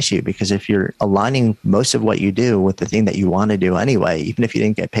less of an issue, because if you're aligning most of what you do with the thing that you want to do anyway, even if you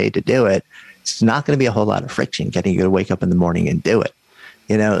didn't get paid to do it, it's not going to be a whole lot of friction getting you to wake up in the morning and do it.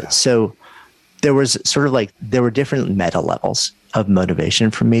 So there was sort of like, there were different meta levels of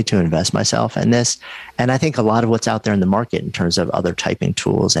motivation for me to invest myself in this. And I think a lot of what's out there in the market in terms of other typing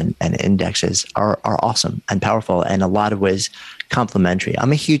tools and indexes are awesome and powerful, and a lot of ways complementary.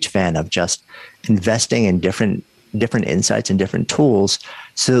 I'm a huge fan of just investing in different insights and different tools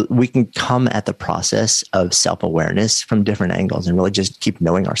so we can come at the process of self-awareness from different angles and really just keep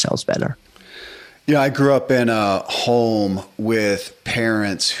knowing ourselves better. I grew up in a home with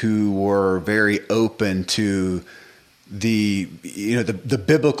parents who were very open to the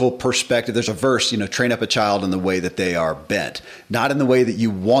biblical perspective. There's a verse, train up a child in the way that they are bent, not in the way that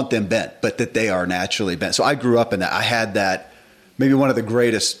you want them bent, but that they are naturally bent. So I grew up in that. I had that, maybe one of the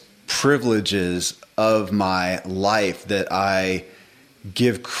greatest privileges of my life that I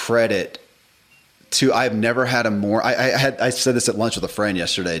give credit to. I've never had a more, I said this at lunch with a friend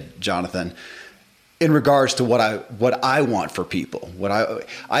yesterday, Jonathan, in regards to what I want for people.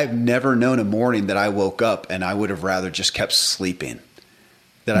 I've never known a morning that I woke up and I would have rather just kept sleeping,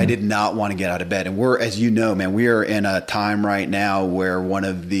 that I did not want to get out of bed. And we're, as you know, man, we are in a time right now where one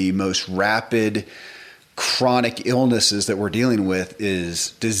of the most rapid chronic illnesses that we're dealing with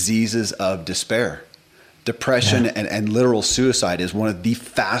is diseases of despair. Depression and literal suicide is one of the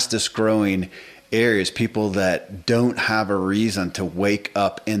fastest growing areas, people that don't have a reason to wake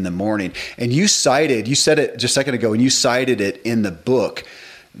up in the morning. And you said it just a second ago, and you cited it in the book,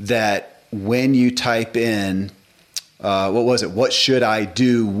 that when you type in, what was it? What should I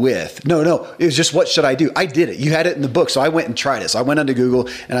do with? No, it was just, what should I do? I did it. You had it in the book. So I went and tried it. So I went onto Google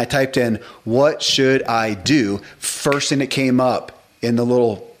and I typed in, what should I do? First thing that came up in the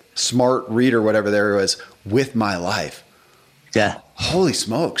little smart reader, whatever there was, with my life. Yeah. Holy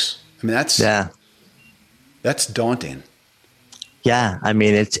smokes. I mean, that's daunting. Yeah. I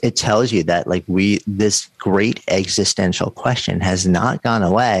mean, it tells you that like this great existential question has not gone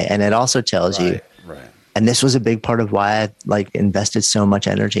away. And it also tells you, and this was a big part of why I invested so much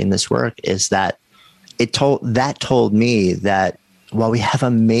energy in this work, is that told me that while we have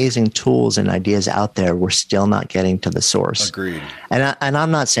amazing tools and ideas out there, we're still not getting to the source. Agreed. And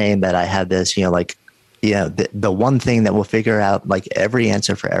I'm not saying that I have this, the one thing that will figure out like every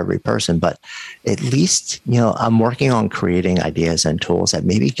answer for every person, but at least, I'm working on creating ideas and tools that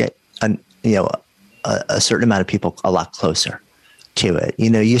maybe get a certain amount of people a lot closer to it.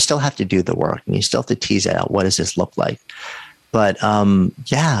 You still have to do the work and you still have to tease it out. What does this look like? But I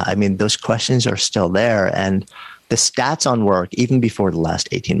mean, those questions are still there. And the stats on work, even before the last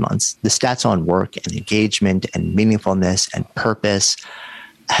 18 months, the stats on work and engagement and meaningfulness and purpose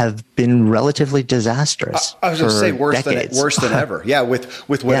have been relatively disastrous. I was going to say worse than ever. Yeah, with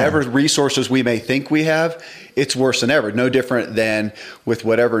whatever resources we may think we have, it's worse than ever. No different than with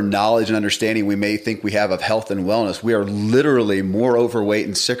whatever knowledge and understanding we may think we have of health and wellness. We are literally more overweight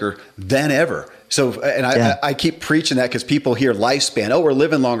and sicker than ever. So, and I keep preaching that because people hear lifespan. Oh, we're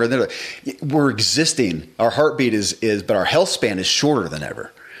living longer than ever. We're existing. Our heartbeat is, but our health span is shorter than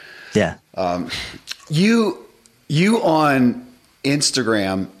ever. Yeah. You on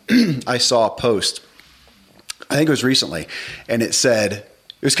Instagram, I saw a post, I think it was recently, and it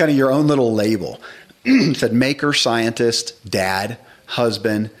was kind of your own little label. It said maker, scientist, dad,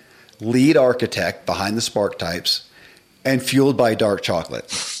 husband, lead architect behind the Spark Types, and fueled by dark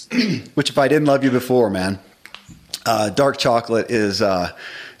chocolate. Which, if I didn't love you before, man, dark chocolate is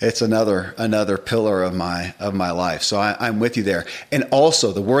it's another pillar of my life. So I'm with you there. And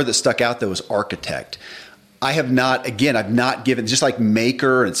also the word that stuck out there was architect. I've not given, just like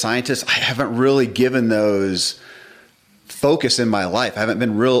maker and scientist, I haven't really given those focus in my life. I haven't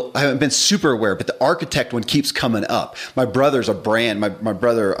been super aware, but the architect one keeps coming up. My brother's a brand, my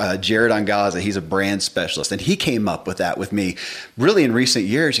brother, Jared Angaza, he's a brand specialist, and he came up with that with me really in recent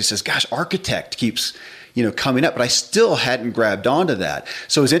years. He says, gosh, architect keeps, coming up, but I still hadn't grabbed onto that.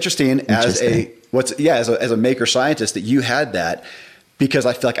 So it's interesting as a maker scientist that you had that, because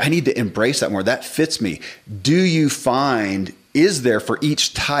I feel like I need to embrace that more. That fits me. Do you find, is there for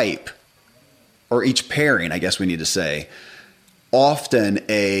each type or each pairing, I guess we need to say, often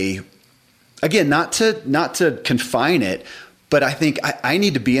again, not to confine it, but I think I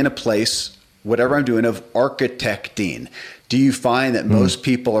need to be in a place, whatever I'm doing, of architecting. Do you find that most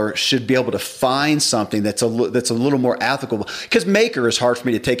people should be able to find something that's a little more applicable? Because maker is hard for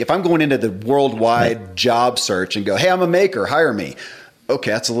me to take. If I'm going into the worldwide job search and go, hey, I'm a maker, hire me.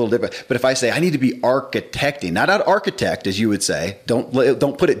 Okay, that's a little different. But if I say I need to be architecting, not an architect, as you would say,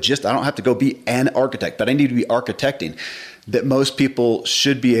 don't put it just, I don't have to go be an architect, but I need to be architecting, that most people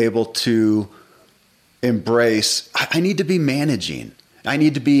should be able to embrace. I need to be managing. I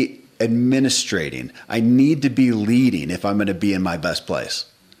need to be administrating. I need to be leading if I'm going to be in my best place.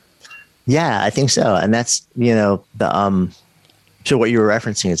 Yeah, I think so. And that's, so what you were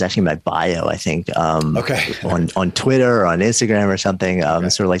referencing is actually my bio, I think, on Twitter or on Instagram or something.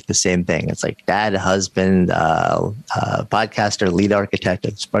 It's sort of like the same thing. It's like dad, husband, podcaster, lead architect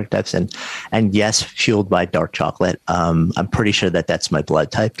of Sparktypes, and yes, fueled by dark chocolate. I'm pretty sure that that's my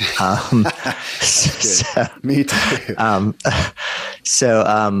blood type. Me too.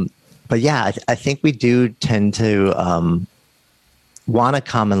 But yeah, I think we do tend to want a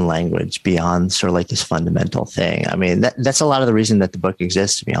common language beyond sort of like this fundamental thing. I mean, that's a lot of the reason that the book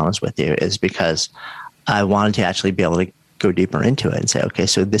exists, to be honest with you, is because I wanted to actually be able to go deeper into it and say, okay,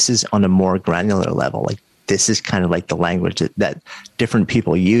 so this is on a more granular level. Like, this is kind of like the language that different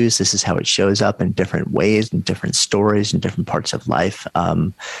people use. This is how it shows up in different ways, in different stories, in different parts of life,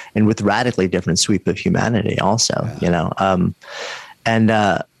 and with radically different sweep of humanity also,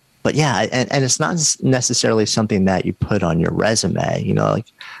 But yeah, and it's not necessarily something that you put on your resume,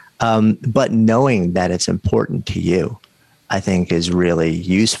 but knowing that it's important to you, I think is really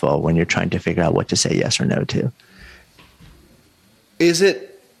useful when you're trying to figure out what to say yes or no to.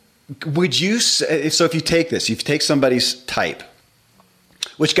 Would you say, so if you take somebody's type,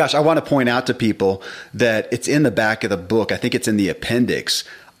 which, gosh, I want to point out to people that it's in the back of the book. I think it's in the appendix.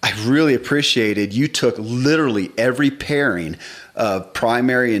 I really appreciated you took literally every pairing of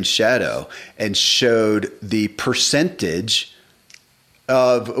primary and shadow and showed the percentage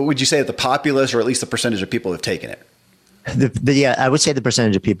of, would you say, the populace, or at least the percentage of people who have taken it? Yeah, I would say the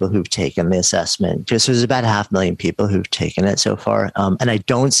percentage of people who've taken the assessment, just there's about 500,000 people who've taken it so far. And I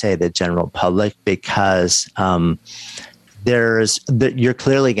don't say the general public because you're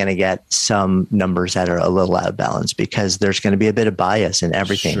clearly going to get some numbers that are a little out of balance because there's going to be a bit of bias in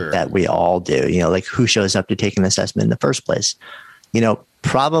everything that we all do. Like who shows up to take an assessment in the first place?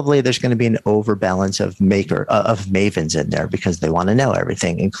 Probably there's going to be an overbalance of mavens in there because they want to know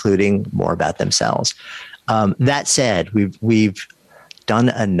everything, including more about themselves. That said, we've done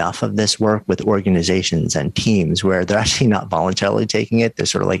enough of this work with organizations and teams where they're actually not voluntarily taking it. They're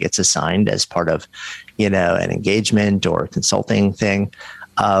sort of like it's assigned as part of, an engagement or consulting thing.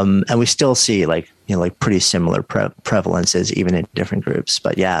 And we still see pretty similar prevalences even in different groups.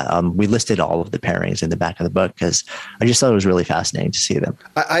 But yeah, we listed all of the pairings in the back of the book because I just thought it was really fascinating to see them.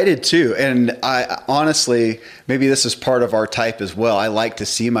 I did too. And I honestly, maybe this is part of our type as well. I like to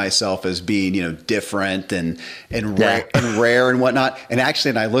see myself as being, different and rare and whatnot. And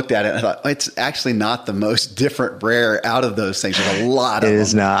I looked at it and I thought, it's actually not the most different, rare out of those things. There's a lot of them. It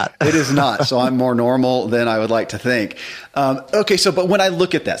is not. It is not. So I'm more normal than I would like to think. Okay. But when I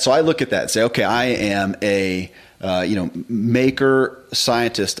look at that, and say, okay, I am a, maker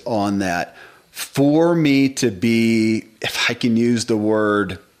scientist on that. For me to be, if I can use the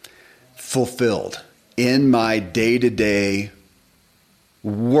word, fulfilled in my day-to-day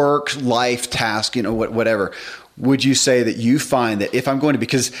work, life, task, whatever, would you say that you find that if I'm going to,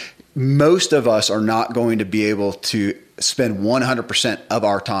 because most of us are not going to be able to spend 100% of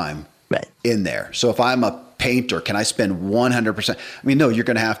our time in there. So if I'm a painter, can I spend 100%? No, you're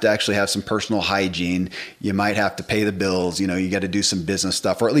going to have to actually have some personal hygiene. You might have to pay the bills. You got to do some business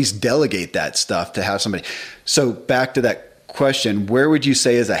stuff, or at least delegate that stuff to have somebody. So back to that question, where would you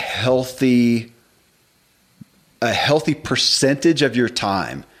say is a healthy percentage of your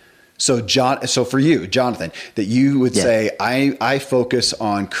time? So for you, Jonathan, that you would say, I focus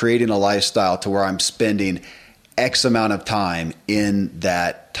on creating a lifestyle to where I'm spending X amount of time in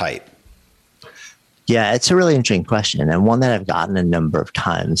that type. Yeah, it's a really interesting question, and one that I've gotten a number of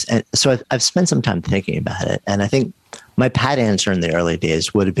times. And so I've spent some time thinking about it. And I think my pat answer in the early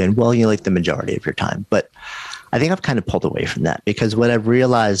days would have been, well, like the majority of your time. But I think I've kind of pulled away from that because what I've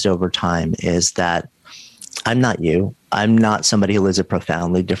realized over time is that I'm not you. I'm not somebody who lives a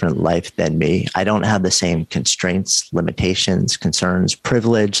profoundly different life than me. I don't have the same constraints, limitations, concerns,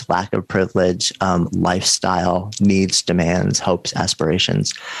 privilege, lack of privilege, lifestyle, needs, demands, hopes,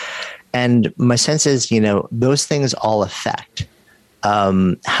 aspirations. And my sense is, those things all affect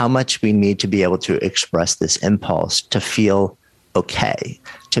how much we need to be able to express this impulse to feel okay.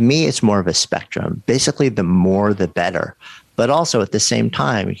 To me, it's more of a spectrum. Basically, the more, the better. But also at the same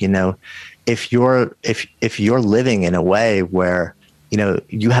time, if you're living in a way where,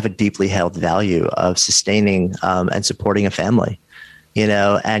 you have a deeply held value of sustaining and supporting a family,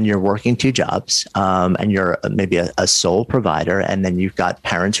 and you're working 2 jobs, and you're maybe a sole provider, and then you've got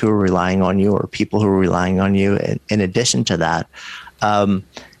parents who are relying on you or people who are relying on you. In addition to that,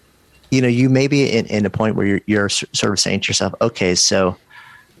 you may be in a point where you're sort of saying to yourself, okay, so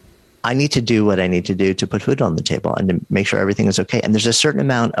I need to do what I need to do to put food on the table and to make sure everything is okay. And there's a certain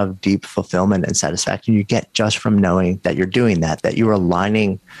amount of deep fulfillment and satisfaction you get just from knowing that you're doing that you're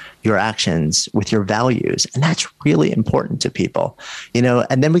aligning your actions with your values. And that's really important to people,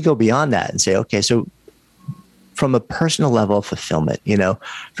 and then we go beyond that and say, okay, so from a personal level of fulfillment,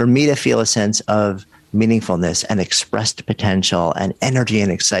 for me to feel a sense of meaningfulness and expressed potential and energy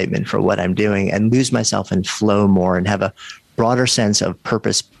and excitement for what I'm doing and lose myself in flow more and have a broader sense of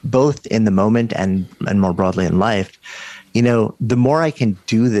purpose, both in the moment and more broadly in life, the more I can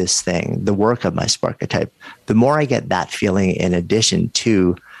do this thing, the work of my Sparketype, the more I get that feeling in addition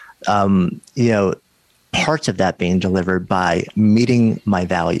to, parts of that being delivered by meeting my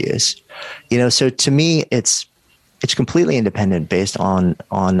values. So to me, it's completely independent based on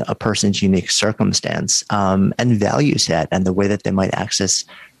a person's unique circumstance and value set and the way that they might access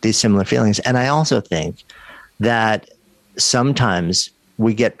these similar feelings. And I also think that sometimes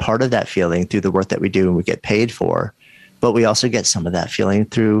we get part of that feeling through the work that we do and we get paid for, but we also get some of that feeling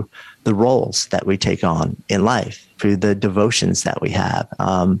through the roles that we take on in life, through the devotions that we have,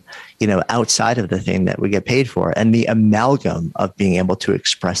 outside of the thing that we get paid for. And the amalgam of being able to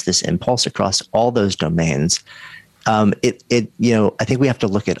express this impulse across all those domains, I think we have to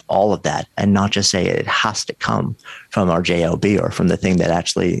look at all of that and not just say it has to come from our JOB or from the thing that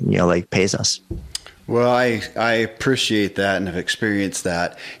actually, pays us. Well, I appreciate that and have experienced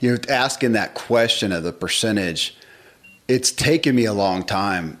that. Asking that question of the percentage, it's taken me a long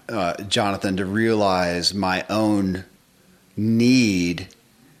time, Jonathan, to realize my own need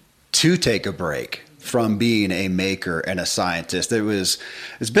to take a break from being a maker and a scientist.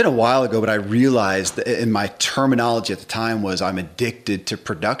 It's been a while ago, but I realized that in my terminology at the time was I'm addicted to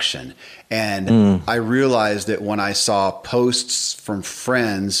production. And I realized that when I saw posts from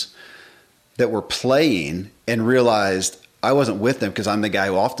friends that were playing and realized I wasn't with them because I'm the guy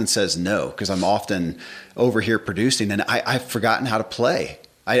who often says no, because I'm often over here producing and I've forgotten how to play.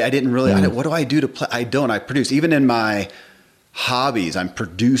 I didn't really, what do I do to play? I produce. Even in my hobbies, I'm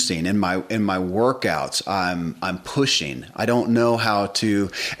producing. In my workouts, I'm pushing. I don't know how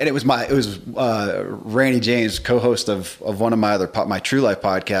to, and it was Randy James, co-host of one of my other, my True Life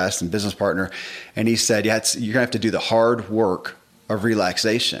podcast and business partner. And he said, you're gonna have to do the hard work of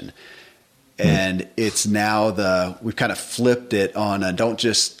relaxation. And it's now we've kind of flipped it on a don't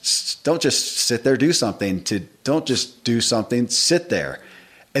just sit there, do something, to don't just do something, sit there.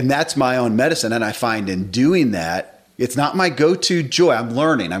 And that's my own medicine. And I find in doing that, it's not my go-to joy. I'm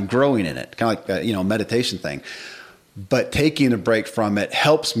learning, I'm growing in it, kind of like a meditation thing. But taking a break from it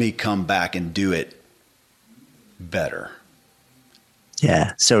helps me come back and do it better.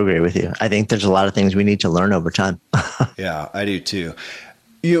 Yeah, so agree with you. I think there's a lot of things we need to learn over time. Yeah, I do too.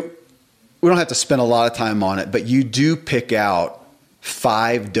 We don't have to spend a lot of time on it, but you do pick out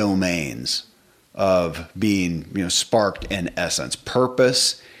 5 domains of being, sparked in essence: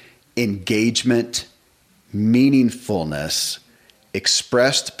 purpose, engagement, meaningfulness,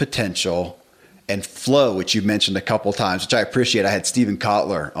 expressed potential, and flow, which you mentioned a couple times, which I appreciate. I had Stephen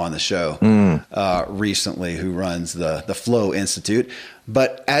Kotler on the show recently, who runs the Flow Institute.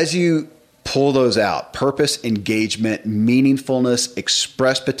 But as you pull those out: purpose, engagement, meaningfulness,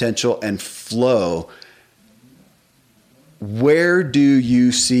 express potential, and flow, where do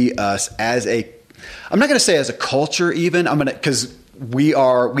you see us as I'm not going to say as a culture even, because we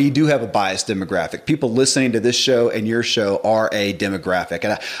do have a biased demographic. People listening to this show and your show are a demographic.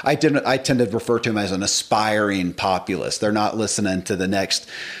 And I tend to refer to them as an aspiring populace. They're not listening to the next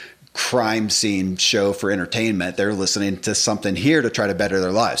crime scene show for entertainment. They're listening to something here to try to better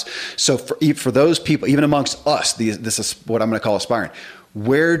their lives. So for those people, even amongst us, this is what I'm going to call aspiring.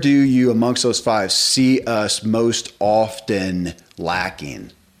 Where do you, amongst those 5, see us most often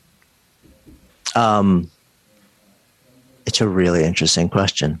lacking? It's a really interesting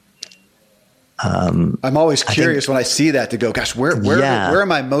question. I'm always curious when I see that to go, gosh, where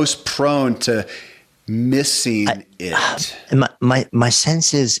am I most prone to missing it? And my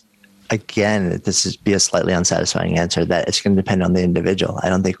sense is, again, this is be a slightly unsatisfying answer, that it's going to depend on the individual. I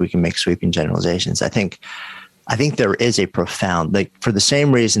don't think we can make sweeping generalizations. I think I think there is a profound, like for the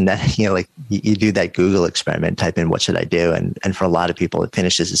same reason that, like you do that Google experiment, type in, what should I do? And for a lot of people, it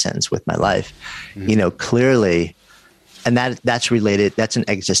finishes a sentence with my life, clearly. And that's related. That's an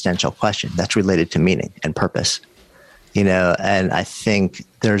existential question that's related to meaning and purpose, and I think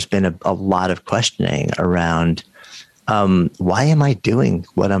there's been a lot of questioning around, why am I doing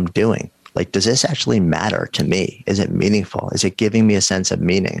what I'm doing? Like, does this actually matter to me? Is it meaningful? Is it giving me a sense of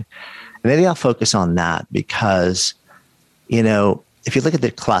meaning? Maybe I'll focus on that because, if you look at the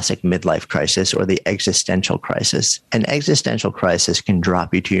classic midlife crisis or the existential crisis, an existential crisis can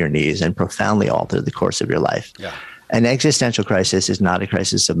drop you to your knees and profoundly alter the course of your life. Yeah. An existential crisis is not a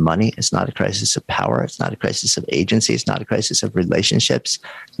crisis of money. It's not a crisis of power. It's not a crisis of agency. It's not a crisis of relationships.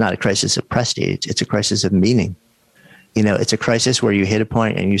 It's not a crisis of prestige. It's a crisis of meaning. It's a crisis where you hit a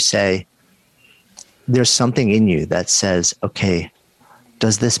point and you say, there's something in you that says, okay,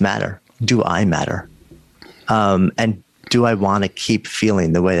 does this matter? Do I matter? And do I want to keep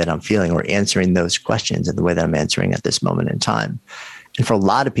feeling the way that I'm feeling or answering those questions in the way that I'm answering at this moment in time? And for a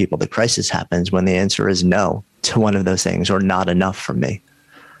lot of people, the crisis happens when the answer is no to one of those things or not enough for me.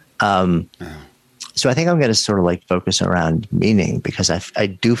 So I think I'm going to sort of like focus around meaning because I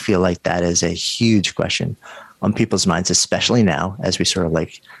do feel like that is a huge question on people's minds, especially now as we sort of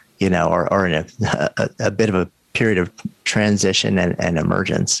like, are in a bit of a period of transition and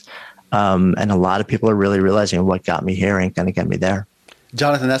emergence. And a lot of people are really realizing what got me here ain't going to get me there.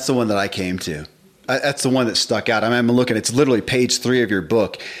 Jonathan, that's the one that I came to. That's the one that stuck out. I'm looking, it's literally page 3 of your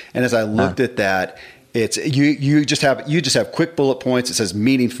book. And as I looked at that, it's you just have quick bullet points. It says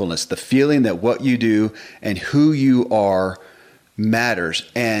meaningfulness, the feeling that what you do and who you are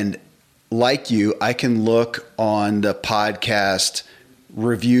matters. And like you, I can look on the podcast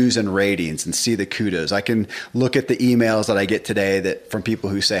reviews and ratings and see the kudos. I can look at the emails that I get today that from people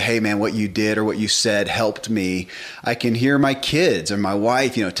who say, hey man, what you did or what you said helped me. I can hear my kids or my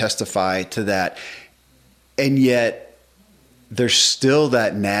wife, testify to that. And yet there's still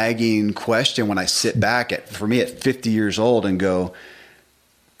that nagging question when I sit back for me at 50 years old and go,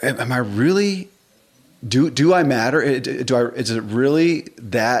 am I really, do I matter? Is it really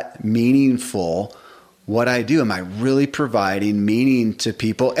that meaningful what I do? Am I really providing meaning to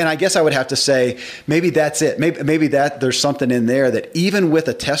people? And I guess I would have to say, maybe that's it. Maybe that there's something in there that even with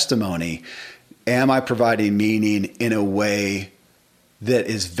a testimony, am I providing meaning in a way that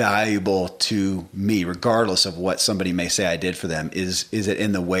is valuable to me, regardless of what somebody may say I did for them? Is it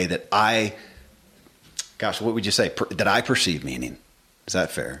in the way that what would you say? That I perceive meaning? Is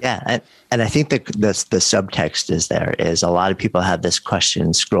that fair? Yeah. And I think that the subtext is a lot of people have this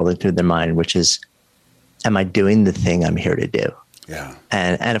question scrolling through their mind, which is, am I doing the thing I'm here to do? Yeah.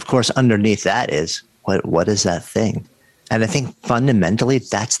 And of course, underneath that is what is that thing? And I think fundamentally,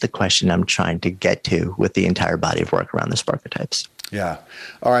 that's the question I'm trying to get to with the entire body of work around the Sparketypes. Yeah.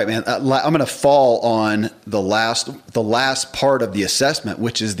 All right, man. I'm going to fall on the last part of the assessment,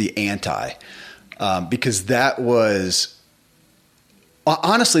 which is the anti, because that was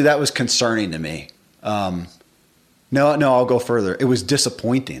honestly, that was concerning to me. No, I'll go further. It was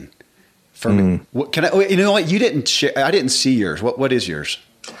disappointing. For me. Can I? You know what? You didn't share. I didn't see yours. What is yours?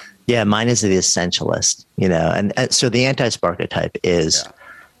 Yeah, mine is the essentialist. And so the anti-Sparketype is,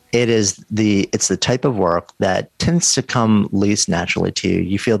 it's the type of work that tends to come least naturally to you.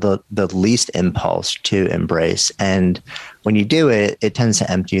 You feel the least impulse to embrace, and when you do it, it tends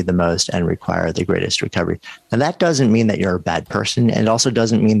to empty you the most and require the greatest recovery. And that doesn't mean that you're a bad person. And it also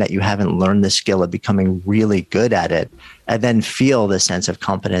doesn't mean that you haven't learned the skill of becoming really good at it and then feel the sense of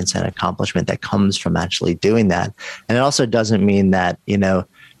competence and accomplishment that comes from actually doing that. And it also doesn't mean that,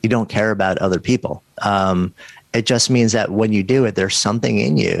 you don't care about other people. It just means that when you do it, there's something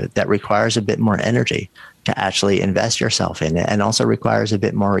in you that requires a bit more energy to actually invest yourself in it, and also requires a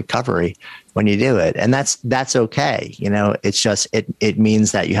bit more recovery when you do it. And that's okay. It's just, it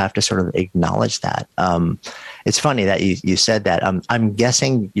means that you have to sort of acknowledge that. It's funny that you said that. I'm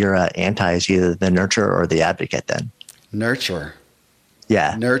guessing your anti is either the nurturer or the advocate then. Nurturer.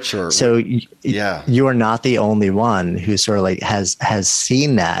 Yeah. Nurturer. So you are not the only one who sort of like has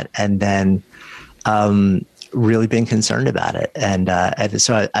seen that and then, really been concerned about it. And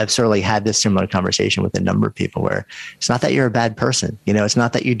so I've sort of like had this similar conversation with a number of people where it's not that you're a bad person. It's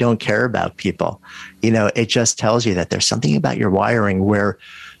not that you don't care about people. It just tells you that there's something about your wiring where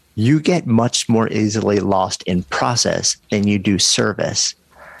you get much more easily lost in process than you do service.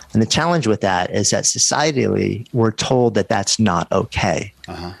 And the challenge with that is that societally, we're told that that's not okay,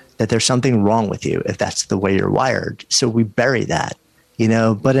 that there's something wrong with you if that's the way you're wired. So we bury that,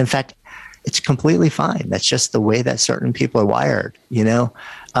 but in fact, it's completely fine. That's just the way that certain people are wired,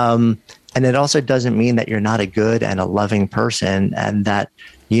 and it also doesn't mean that you're not a good and a loving person, and that,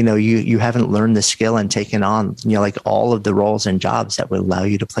 you haven't learned the skill and taken on, like all of the roles and jobs that would allow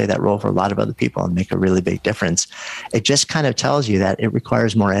you to play that role for a lot of other people and make a really big difference. It just kind of tells you that it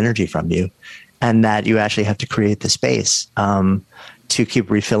requires more energy from you, and that you actually have to create the space to keep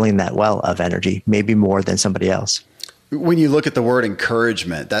refilling that well of energy, maybe more than somebody else. When you look at the word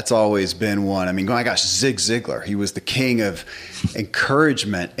encouragement, that's always been one. I mean, oh my gosh, Zig Ziglar, he was the king of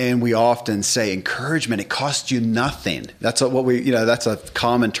encouragement. And we often say encouragement, it costs you nothing. That's that's a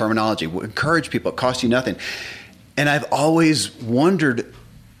common terminology. Encourage people, it costs you nothing. And I've always wondered,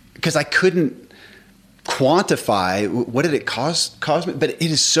 because I couldn't quantify what did it cause me, but it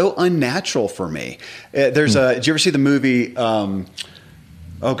is so unnatural for me. Did you ever see the movie,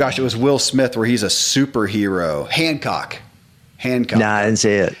 oh gosh, it was Will Smith, where he's a superhero. Hancock. No, I didn't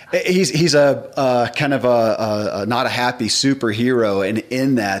see it. He's a kind of a not a happy superhero, and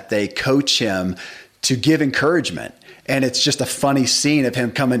in that they coach him to give encouragement, and it's just a funny scene of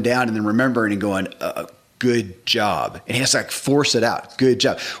him coming down and then remembering and going, "Good job," and he has to like force it out. Good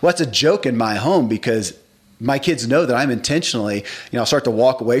job. Well, that's a joke in my home because my kids know that I'm intentionally, I'll start to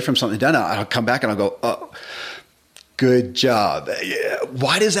walk away from something done. I'll come back and I'll go, "Oh, good job."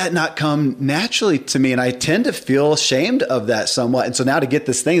 Why does that not come naturally to me? And I tend to feel ashamed of that somewhat. And so now to get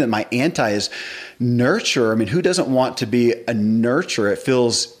this thing that my anti is nurture. I mean, who doesn't want to be a nurturer? It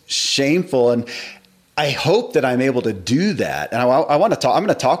feels shameful. And I hope that I'm able to do that. And I want to talk, I'm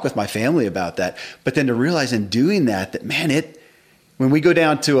going to talk with my family about that. But then to realize in doing that man, when we go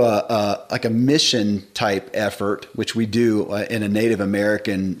down to a mission type effort, which we do in a Native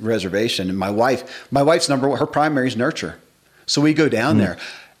American reservation, and my wife's her primary is nurture. So we go down there.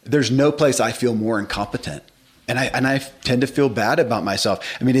 There's no place I feel more incompetent, and I tend to feel bad about myself.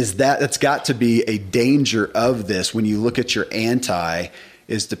 I mean, that's got to be a danger of this when you look at your anti,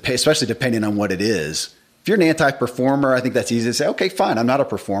 especially depending on what it is. If you're an anti-performer, I think that's easy to say. Okay, fine. I'm not a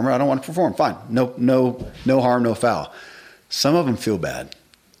performer. I don't want to perform. Fine. No harm, no foul. Some of them feel bad.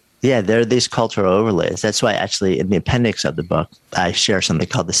 Yeah, there are these cultural overlays. That's why actually in the appendix of the book, I share something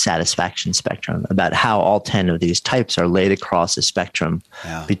called the satisfaction spectrum, about how all 10 of these types are laid across the spectrum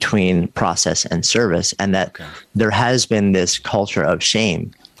between process and service. And that there has been this culture of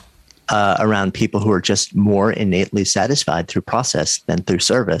shame around people who are just more innately satisfied through process than through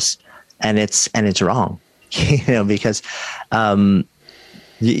service. And it's wrong, because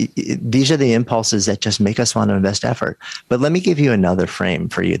these are the impulses that just make us want to invest effort. But let me give you another frame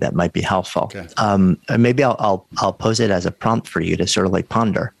for you that might be helpful. Okay. Maybe I'll pose it as a prompt for you to sort of like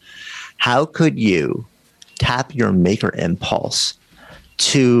ponder. How could you tap your maker impulse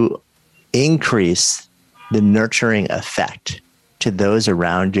to increase the nurturing effect to those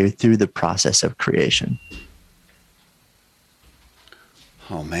around you through the process of creation?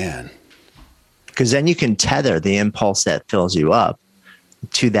 Oh, man. Because then you can tether the impulse that fills you up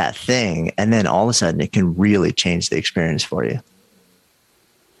to that thing, and then all of a sudden it can really change the experience for you.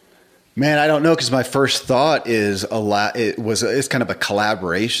 Man, I don't know, because my first thought is it's kind of a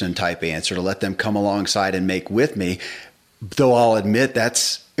collaboration type answer, to let them come alongside and make with me. Though I'll admit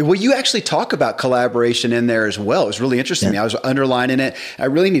you actually talk about collaboration in there as well. It was really interesting to me. I was underlining it. I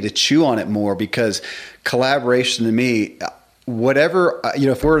really need to chew on it more, because collaboration to me, whatever,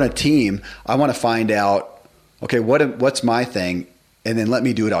 if we're in a team, I want to find out, okay, what's my thing? And then let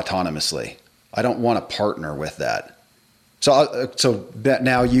me do it autonomously. I don't want to partner with that. So that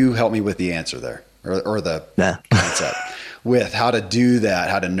now you help me with the answer there, or the concept with how to do that,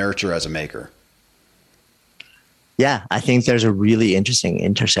 how to nurture as a maker. Yeah, I think there's a really interesting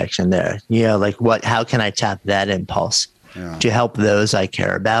intersection there. How can I tap that impulse to help those I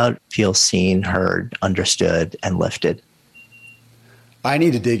care about feel seen, heard, understood, and lifted? I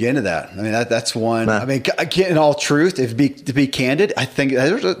need to dig into that. I mean, that's one. I mean, in all truth, to be candid, I think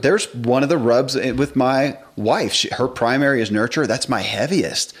there's one of the rubs with my wife. Her primary is nurture. That's my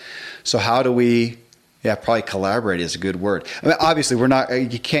heaviest. So how do we? Yeah, probably collaborate is a good word. I mean, obviously,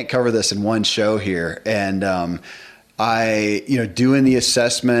 you can't cover this in one show here. And doing the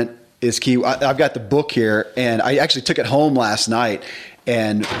assessment is key. I've got the book here, and I actually took it home last night.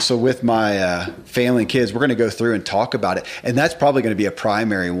 And so with my family and kids, we're going to go through and talk about it. And that's probably going to be a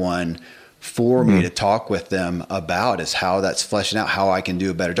primary one for me to talk with them about, is how that's fleshing out, how I can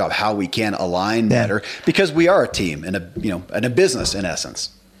do a better job, how we can align better, because we are a team and a business in essence.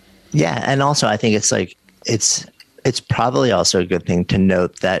 Yeah. And also I think it's probably also a good thing to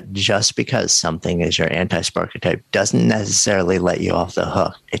note that just because something is your anti-spark type doesn't necessarily let you off the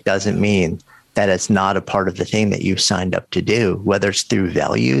hook. It doesn't mean that it's not a part of the thing that you signed up to do, whether it's through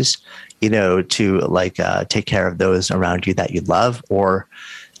values, to like take care of those around you that you love, or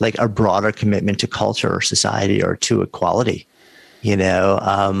like a broader commitment to culture or society or to equality,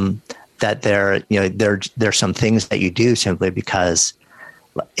 that there's some things that you do simply because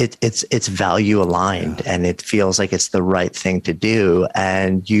it's value aligned and it feels like it's the right thing to do.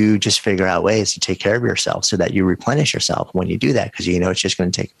 And you just figure out ways to take care of yourself so that you replenish yourself when you do that, because it's just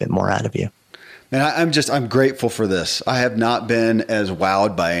going to take a bit more out of you. And I'm grateful for this. I have not been as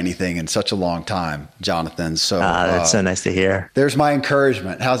wowed by anything in such a long time, Jonathan. So that's so nice to hear. There's my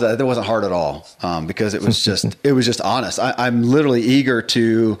encouragement. How's that? That wasn't hard at all, because it was just honest. I'm literally eager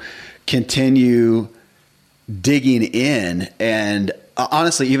to continue digging in, and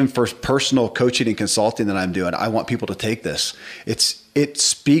honestly, even for personal coaching and consulting that I'm doing, I want people to take this. It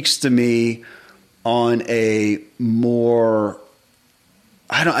speaks to me on a more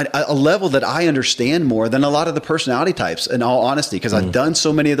a level that I understand more than a lot of the personality types, in all honesty, because I've done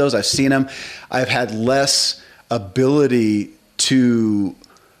so many of those. I've seen them. I've had less ability to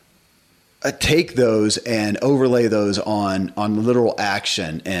take those and overlay those on literal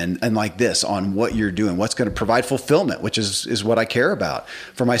action and like this, on what you're doing, what's going to provide fulfillment, which is what I care about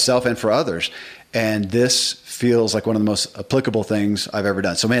for myself and for others. And this feels like one of the most applicable things I've ever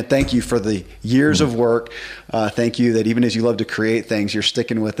done. So, man, thank you for the years of work. Thank you that even as you love to create things, you're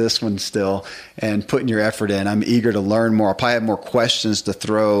sticking with this one still and putting your effort in. I'm eager to learn more. I'll probably have more questions to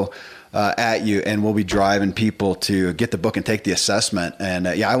throw at you, and we'll be driving people to get the book and take the assessment. And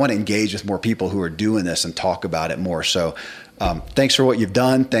I want to engage with more people who are doing this and talk about it more. So thanks for what you've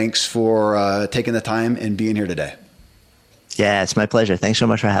done. Thanks for taking the time and being here today. Yeah, it's my pleasure. Thanks so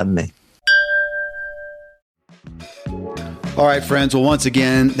much for having me. All right, friends. Well, once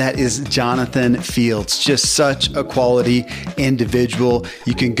again, that is Jonathan Fields. Just such a quality individual.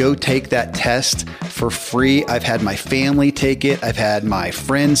 You can go take that test for free. I've had my family take it. I've had my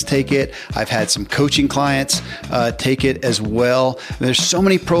friends take it. I've had some coaching clients take it as well. There's so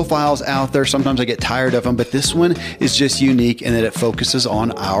many profiles out there. Sometimes I get tired of them, but this one is just unique in that it focuses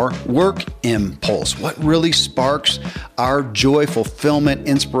on our work impulse. What really sparks our joy, fulfillment,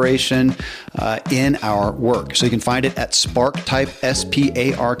 inspiration in our work. So you can find it at SparkType, SparkEtype.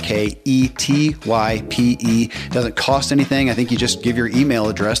 Doesn't cost anything. I think you just give your email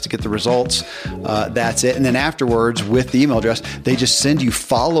address to get the results. That's it. And then afterwards, with the email address, they just send you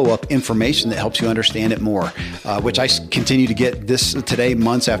follow-up information that helps you understand it more, which I continue to get this today,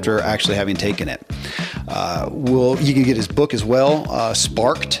 months after actually having taken it. You can get his book as well,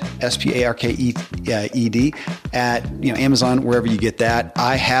 Sparked, SPARKED, at Amazon, wherever you get that.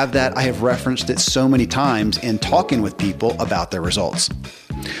 I have that. I have referenced it so many times in talking with people about their results.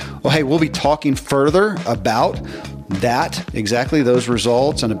 Well, hey, we'll be talking further about that, exactly those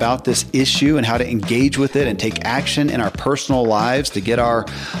results, and about this issue and how to engage with it and take action in our personal lives to get our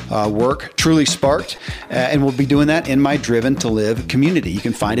work truly sparked. And we'll be doing that in my Driven to Live community. You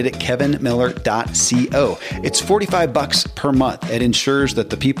can find it at kevinmiller.co. It's $45 per month. It ensures that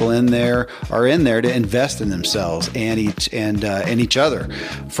the people in there are in there to invest in themselves and each other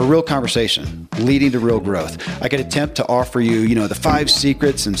for real conversation, leading to real growth. I could attempt to offer you, the 5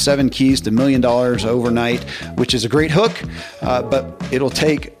 secrets and 7 keys to $1 million overnight, which is a great hook, but it'll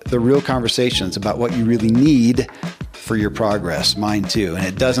take the real conversations about what you really need for your progress, mine too. And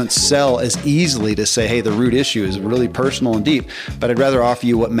it doesn't sell as easily to say, hey, the root issue is really personal and deep, but I'd rather offer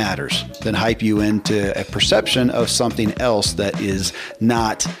you what matters than hype you into a perception of something else that is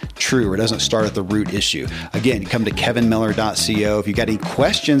not true or doesn't start at the root issue. Again, come to kevinmiller.co. If you got any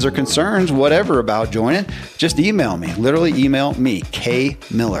questions or concerns, whatever about joining, just email me. Literally email me,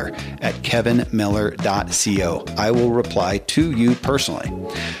 kmiller@kevinmiller.co. I will reply to you personally.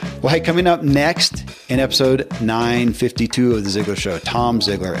 Well, hey, coming up next in episode 952 of The Ziglar Show, Tom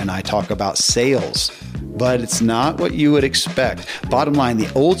Ziglar and I talk about sales, but it's not what you would expect. Bottom line,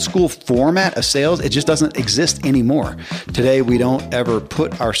 the old school format of sales, it just doesn't exist anymore. Today, we don't ever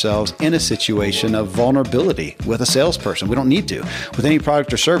put ourselves in a situation of vulnerability with a salesperson. We don't need to. With any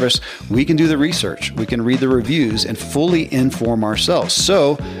product or service, we can do the research, we can read the reviews and fully inform ourselves.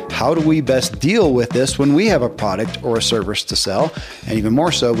 So how do we best deal with this when we have a product or a service to sell? And even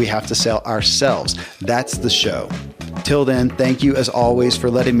more so, we have to sell ourselves. That's the show. Till then, thank you as always for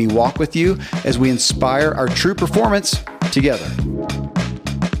letting me walk with you as we inspire our true performance together.